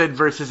Ferguson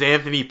versus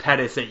Anthony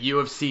Pettis at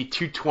UFC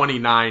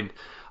 229.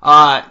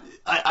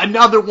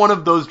 Another one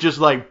of those just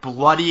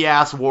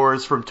bloody-ass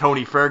wars from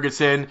Tony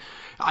Ferguson.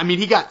 I mean,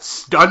 he got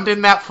stunned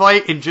in that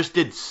fight and just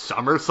did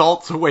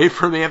somersaults away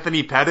from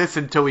Anthony Pettis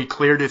until he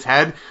cleared his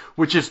head,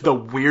 which is the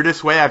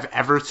weirdest way I've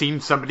ever seen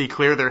somebody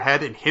clear their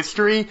head in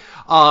history.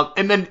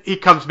 And then he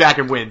comes back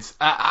and wins.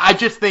 I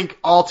just think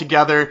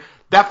altogether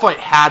that fight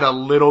had a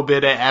little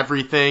bit of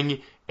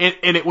everything, and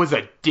it was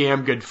a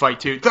damn good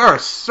fight, too. There are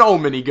so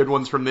many good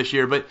ones from this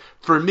year, but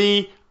for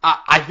me,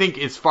 I think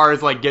as far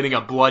as getting a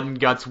blood and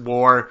guts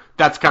war,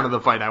 that's kind of the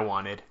fight I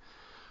wanted.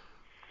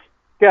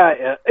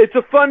 Yeah, it's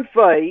a fun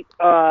fight.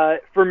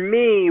 For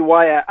me,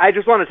 I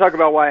just want to talk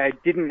about why I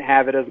didn't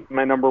have it as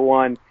my number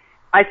one.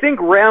 I think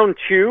round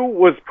 2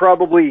 was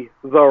probably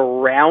the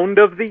round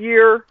of the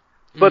year,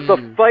 but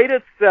the fight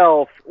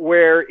itself,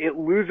 where it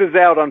loses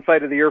out on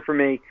Fight of the Year for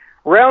me,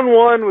 round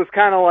 1 was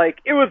kind of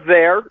it was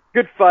there,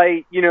 good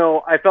fight.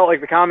 I felt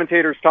like the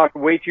commentators talked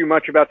way too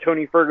much about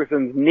Tony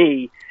Ferguson's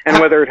knee and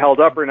whether it held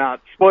up or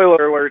not.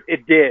 Spoiler alert,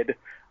 it did.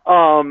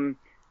 And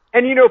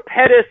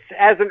Pettis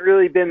hasn't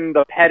really been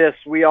the Pettis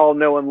we all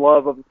know and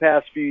love of the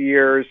past few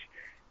years.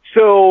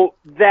 So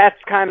that's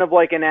kind of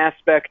an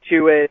aspect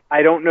to it.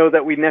 I don't know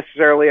that we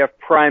necessarily have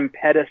prime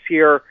Pettis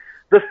here.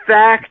 The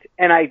fact,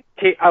 and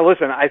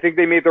listen, I think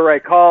they made the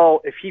right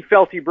call. If he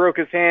felt he broke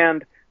his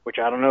hand, which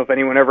I don't know if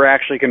anyone ever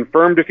actually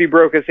confirmed if he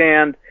broke his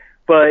hand,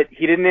 but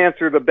he didn't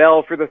answer the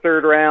bell for the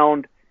 3rd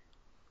round.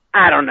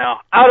 I don't know.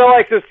 I would have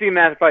liked to have seen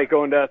that fight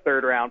go into a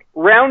 3rd round.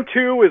 Round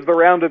 2 is the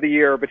round of the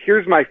year, but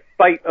here's my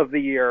Fight of the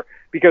Year,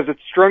 because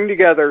it's strung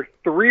together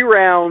 3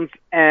 rounds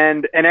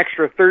and an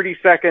extra 30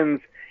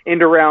 seconds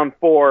into round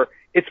 4.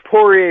 It's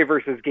Poirier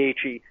versus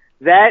Gaethje.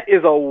 That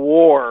is a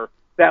war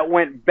that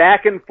went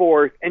back and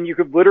forth, and you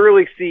could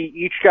literally see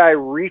each guy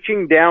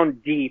reaching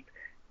down deep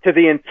to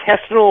the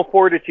intestinal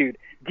fortitude,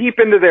 deep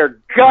into their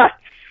guts,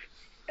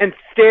 and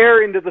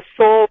stare into the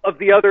soul of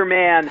the other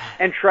man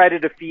and try to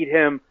defeat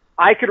him.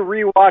 I could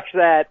rewatch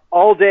that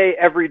all day,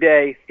 every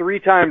day, 3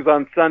 times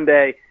on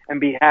Sunday, and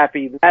be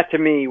happy. That, to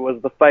me,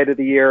 was the Fight of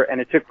the Year, and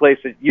it took place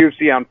at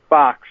UFC on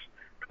Fox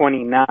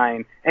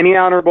 29. Any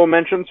honorable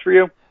mentions for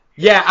you?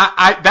 Yeah,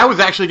 I that was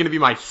actually going to be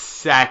my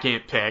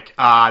second pick.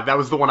 That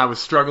was the one I was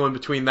struggling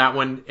between that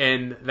one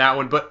and that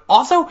one. But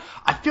also,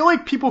 I feel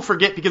like people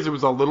forget because it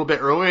was a little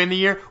bit earlier in the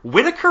year.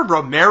 Whitaker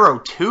Romero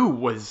 2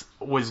 was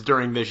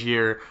during this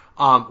year.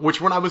 Which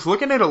when I was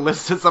looking at a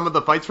list of some of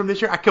the fights from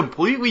this year, I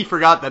completely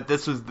forgot that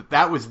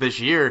that was this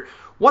year.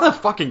 What a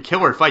fucking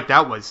killer fight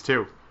that was,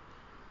 too.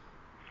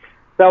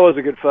 That was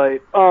a good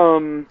fight.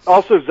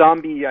 Also,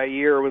 Zombie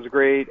Yair was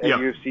great at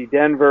UFC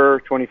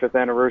Denver, 25th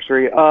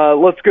anniversary.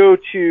 Let's go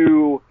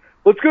to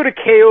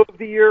KO of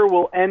the Year.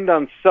 We'll end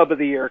on Sub of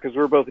the Year because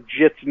we're both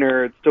Jits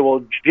nerds, so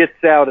we'll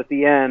Jits out at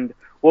the end.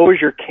 What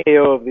was your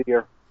KO of the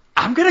Year?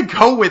 I'm going to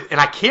go with,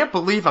 and I can't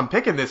believe I'm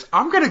picking this,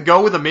 I'm going to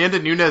go with Amanda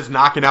Nunes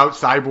knocking out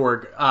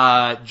Cyborg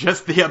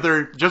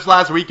just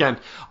last weekend.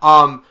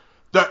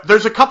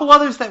 There's a couple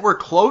others that were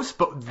close,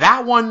 but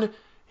that one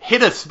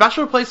hit a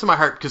special place in my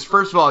heart because,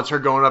 first of all, it's her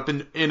going up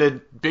in a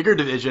bigger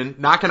division,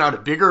 knocking out a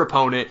bigger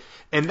opponent,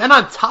 and then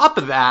on top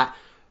of that,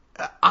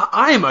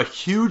 I am a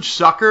huge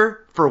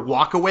sucker for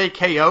walkaway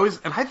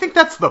KOs, and I think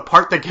that's the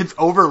part that gets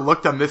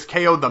overlooked on this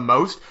KO the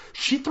most.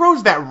 She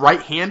throws that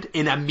right hand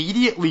and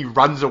immediately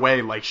runs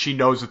away like she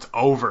knows it's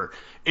over.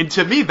 And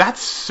to me, that's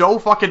so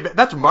fucking...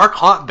 That's Mark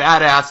Hunt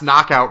badass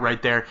knockout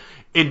right there.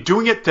 And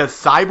doing it to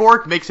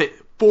Cyborg makes it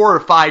 4 or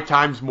 5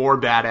 times more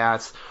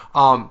badass.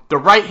 The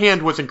right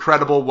hand was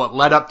incredible. What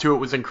led up to it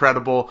was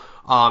incredible.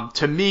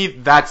 To me,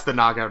 that's the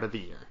knockout of the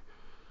year.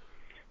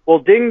 Well,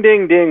 ding,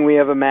 ding, ding, we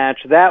have a match.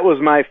 That was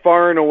my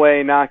far and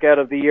away knockout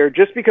of the year,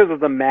 just because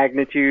of the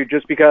magnitude,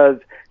 just because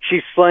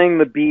she's slaying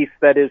the beast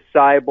that is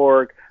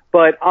Cyborg.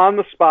 But on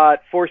the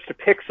spot, forced to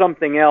pick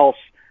something else,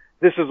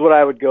 this is what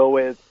I would go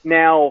with.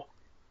 Now,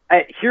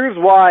 here's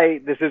why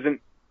this isn't...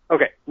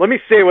 Okay, let me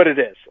say what it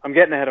is. I'm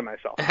getting ahead of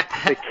myself.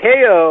 The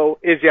KO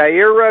is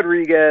Yair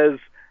Rodriguez.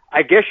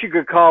 I guess you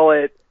could call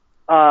it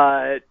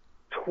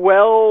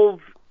 12-6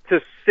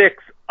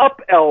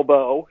 up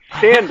elbow,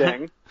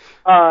 standing,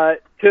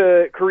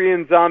 to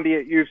Korean Zombie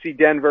at UFC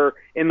Denver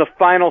in the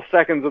final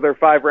seconds of their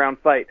 5-round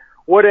fight.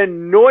 what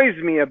annoys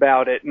me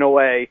about it, in a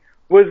way,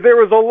 was there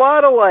was a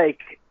lot of, like,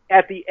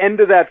 at the end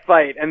of that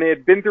fight, and they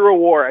had been through a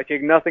war, I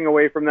take nothing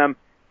away from them,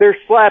 they're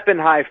slapping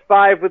high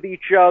five with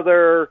each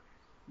other,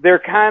 they're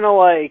kind of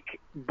like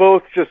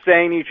both just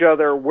saying to each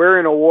other, we're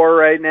in a war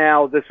right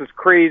now, this is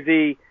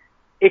crazy.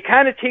 It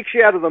kind of takes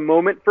you out of the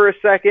moment for a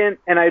second,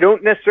 and I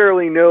don't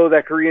necessarily know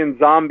that Korean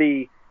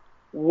Zombie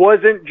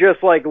wasn't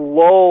just like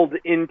lulled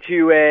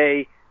into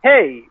a,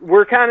 hey,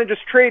 we're kind of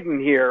just trading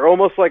here,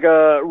 almost like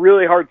a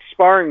really hard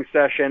sparring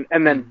session,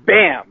 and then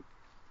bam,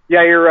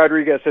 Yair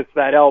Rodriguez hits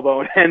that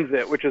elbow and ends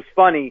it, which is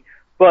funny.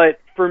 But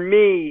for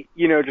me,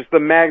 you know, just the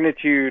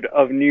magnitude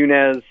of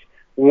Nunes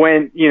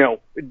when, you know,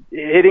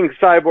 hitting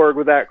Cyborg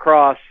with that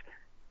cross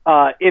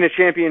in a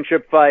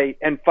championship fight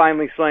and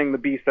finally slaying the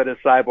beast that is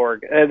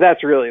Cyborg,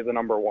 that's really the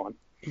number one.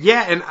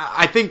 Yeah, and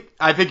I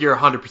think you're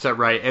 100%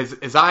 right.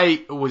 As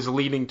I was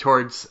leaning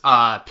towards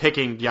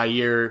picking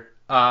Yair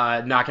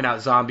knocking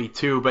out Zombie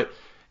too, but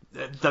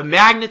the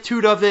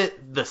magnitude of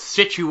it, the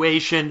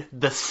situation,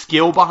 the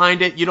skill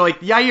behind it, you know,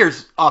 like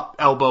Yair's up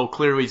elbow,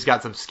 clearly he's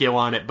got some skill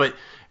on it, but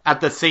at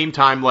the same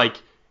time, like,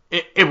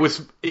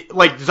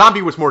 like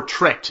Zombie was more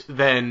tricked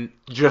than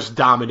just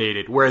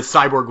dominated, whereas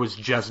Cyborg was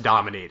just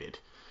dominated.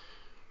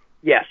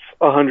 Yes,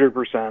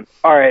 100%.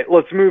 All right,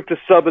 let's move to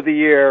sub of the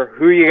year.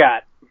 Who you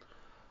got?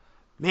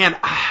 Man,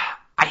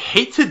 I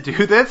hate to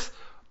do this,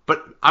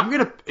 but I'm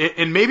going to,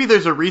 and maybe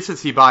there's a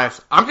recency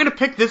bias, I'm going to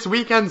pick this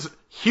weekend's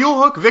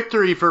heel hook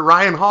victory for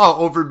Ryan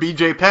Hall over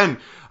BJ Penn.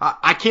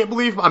 I can't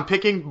believe I'm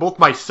picking both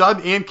my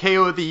sub and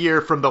KO of the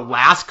year from the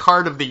last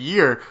card of the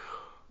year,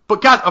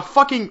 but got a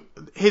fucking,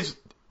 his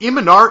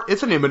Imanari,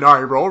 it's an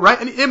Imanari roll, right?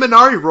 An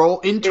Imanari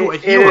roll into a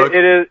heel hook.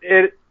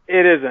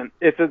 It isn't.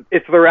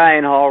 It's the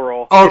Ryan Hall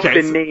roll. Okay.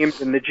 It's been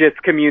named in the JITS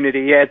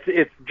community. Yeah,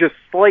 it's just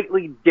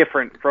slightly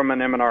different from an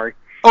Imanari.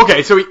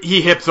 Okay, so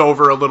he hips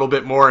over a little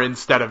bit more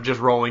instead of just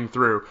rolling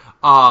through.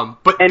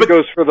 But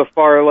goes for the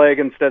far leg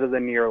instead of the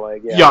near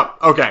leg. Yeah. Yeah.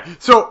 Okay.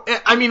 So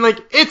I mean, like,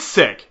 it's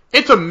sick.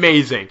 It's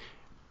amazing.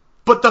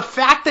 But the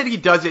fact that he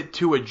does it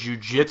to a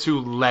jiu-jitsu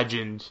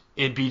legend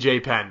in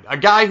BJ Penn, a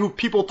guy who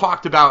people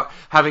talked about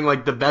having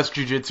like the best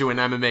jiu-jitsu in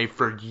MMA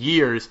for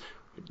years,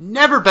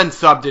 never been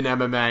subbed in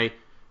MMA,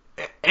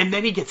 and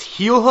then he gets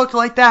heel hooked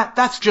like that,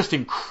 that's just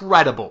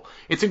incredible.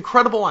 It's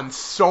incredible on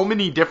so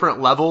many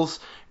different levels.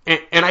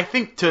 And I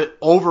think to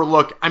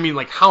overlook, I mean,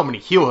 like, how many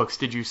heel hooks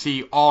did you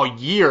see all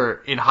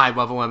year in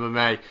high-level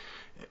MMA?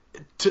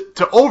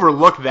 To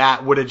overlook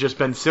that would have just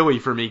been silly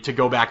for me to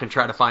go back and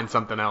try to find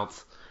something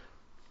else.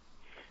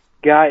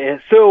 Got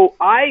it. So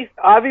I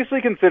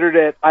obviously considered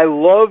it. I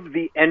love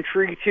the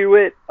entry to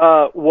it.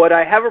 What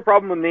I have a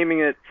problem with naming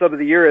it sub of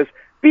the year is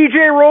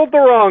BJ rolled the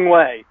wrong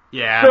way.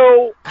 Yeah.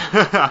 So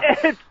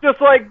it's just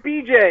like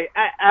BJ.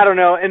 I don't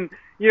know. And,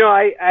 you know,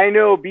 I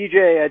know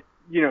BJ,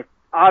 you know,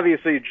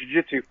 obviously a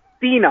jiu-jitsu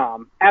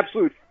phenom,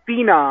 absolute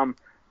phenom,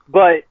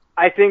 but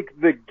I think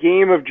the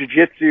game of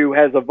jiu-jitsu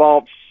has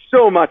evolved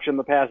so much in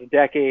the past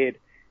decade,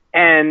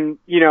 and,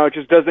 you know, it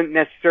just doesn't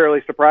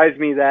necessarily surprise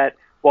me that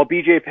while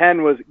BJ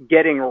Penn was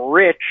getting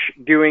rich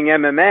doing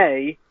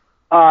MMA,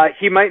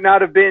 he might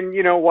not have been,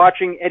 you know,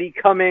 watching Eddie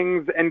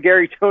Cummings and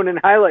Gary Tonin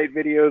highlight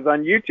videos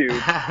on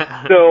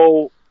YouTube.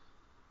 So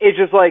it's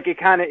just like, it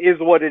kind of is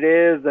what it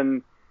is,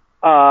 and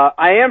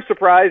I am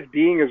surprised,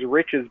 being as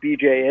rich as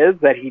BJ is,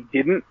 that he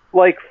didn't,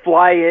 like,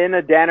 fly in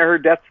a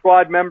Danaher Death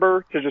Squad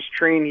member to just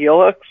train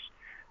heel hooks,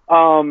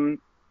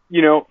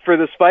 you know, for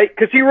this fight,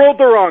 because he rolled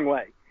the wrong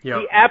way. Yep.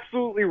 He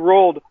absolutely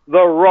rolled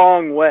the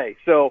wrong way.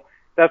 So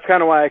that's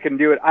kind of why I can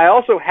do it. I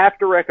also have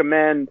to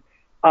recommend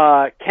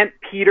Kent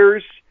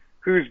Peters,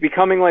 who's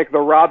becoming like the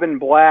Robin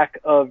Black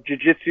of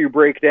jiu-jitsu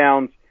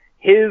breakdowns.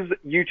 His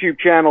YouTube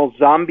channel,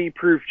 Zombie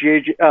Proof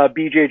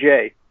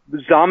BJJ.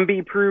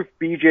 Zombie Proof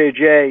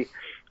BJJ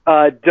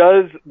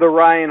does the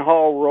Ryan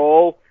Hall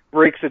roll,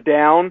 breaks it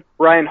down.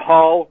 Ryan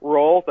Hall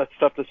roll, that's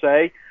tough to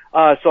say.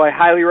 So I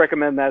highly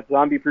recommend that,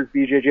 Zombie Proof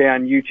BJJ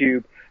on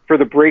YouTube, for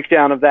the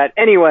breakdown of that.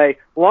 Anyway,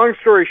 long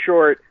story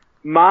short,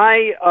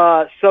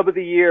 my sub of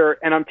the year,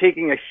 and I'm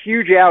taking a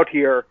huge out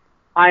here,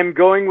 I'm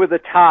going with a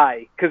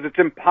tie, because it's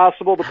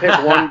impossible to pick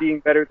one being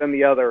better than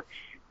the other.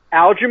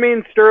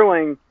 Aljamain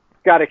Sterling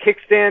got a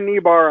kickstand knee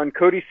bar on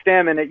Cody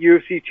Stamann at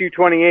UFC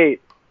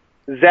 228.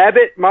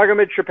 Zabit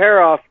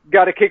Magomed-Shaparov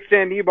got a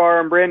kickstand knee bar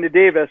on Brandon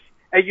Davis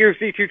at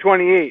UFC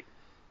 228.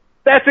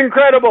 That's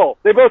incredible.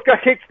 They both got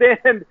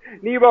kickstand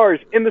knee bars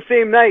in the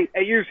same night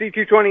at UFC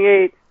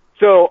 228.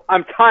 So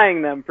I'm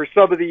tying them for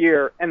sub of the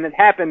year, and it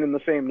happened in the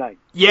same night.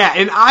 Yeah,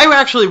 and I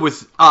actually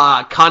was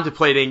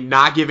contemplating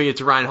not giving it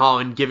to Ryan Hall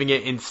and giving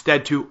it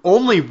instead to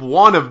only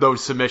one of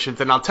those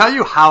submissions, and I'll tell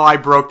you how I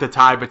broke the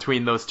tie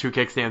between those two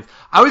kickstands.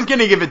 I was going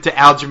to give it to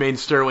Aljamain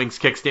Sterling's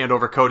kickstand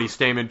over Cody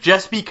Stamann,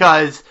 just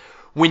because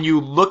when you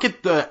look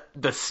at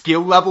the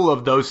skill level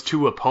of those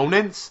two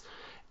opponents,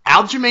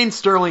 Aljamain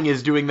Sterling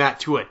is doing that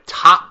to a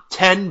top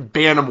 10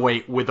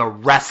 bantamweight with a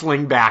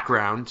wrestling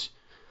background.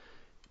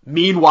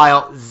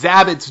 Meanwhile,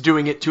 Zabit's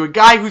doing it to a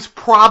guy who's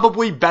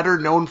probably better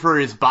known for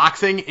his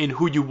boxing and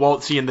who you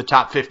won't see in the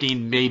top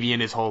 15 maybe in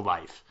his whole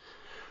life.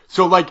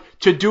 So, like,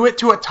 to do it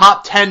to a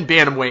top 10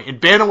 bantamweight, and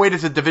bantamweight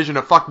is a division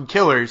of fucking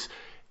killers,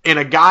 and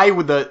a guy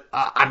with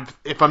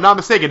if I'm not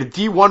mistaken, a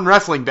D1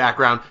 wrestling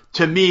background,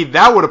 to me,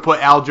 that would have put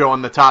Aljo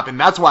on the top, and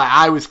that's why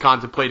I was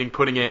contemplating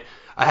putting it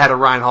ahead of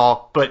Ryan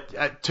Hall.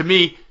 But to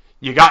me,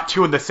 you got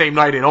two in the same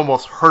night, it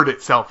almost hurt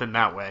itself in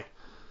that way.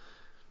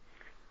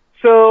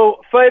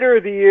 So, Fighter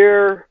of the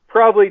Year,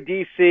 probably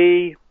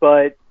DC,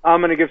 but I'm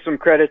going to give some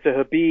credit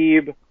to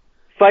Khabib.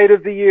 Fight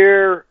of the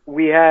Year,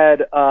 we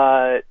had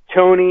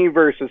Tony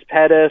versus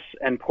Pettis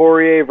and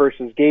Poirier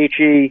versus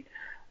Gaethje.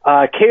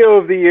 KO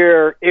of the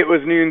Year, it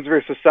was Nunes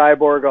versus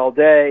Cyborg all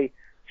day.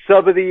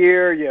 Sub of the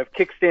Year, you have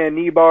kickstand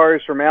knee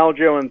bars from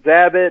Aljo and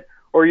Zabit,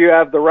 or you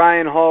have the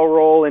Ryan Hall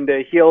roll into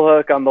a heel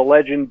hook on the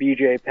legend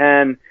BJ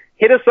Penn.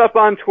 Hit us up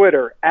on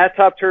Twitter,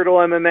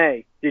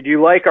 @TopTurtleMMA. Did you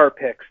like our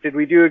picks? Did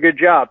we do a good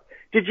job?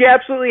 Did you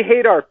absolutely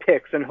hate our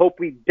picks and hope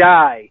we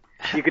die?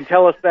 You can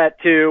tell us that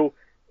too.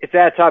 It's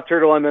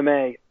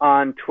 @TopTurtleMMA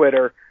on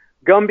Twitter.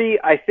 Gumby,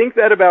 I think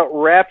that about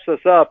wraps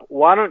us up.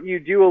 Why don't you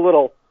do a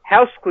little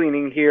house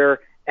cleaning here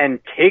and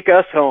take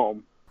us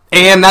home?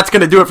 And that's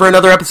going to do it for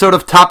another episode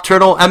of Top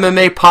Turtle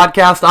MMA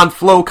Podcast on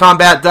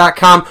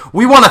FlowCombat.com.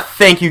 We want to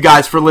thank you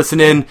guys for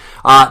listening.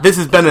 This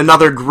has been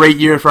another great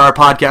year for our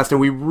podcast, and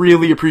we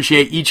really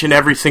appreciate each and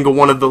every single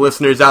one of the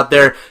listeners out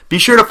there. Be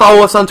sure to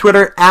follow us on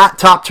Twitter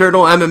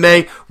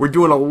 @TopTurtleMMA. We're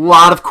doing a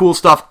lot of cool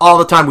stuff all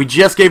the time. We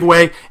just gave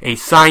away a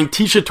signed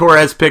Tisha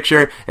Torres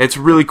picture. It's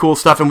really cool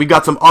stuff, and we've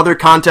got some other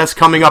contests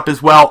coming up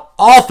as well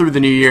all through the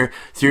new year,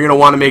 so you're going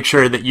to want to make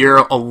sure that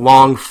you're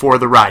along for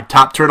the ride.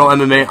 Top Turtle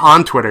MMA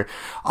on Twitter.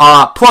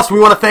 Plus, we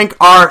want to thank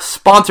our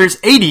sponsors,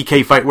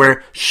 ADK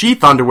Fightwear,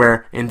 Sheath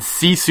Underwear, and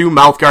Sisu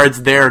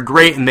Mouthguards. They're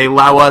great, and they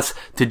allow us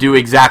to do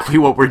exactly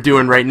what we're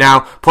doing right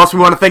now. Plus,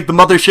 we want to thank the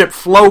mothership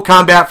Flow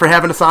Combat for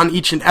having us on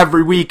each and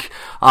every week.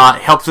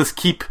 It helps us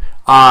keep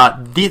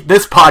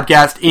this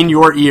podcast in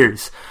your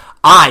ears.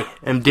 I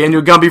am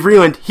Daniel Gumby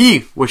Vreeland.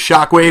 He was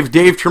Shockwave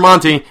Dave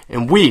Tremonti,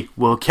 and we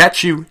will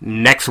catch you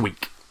next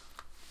week.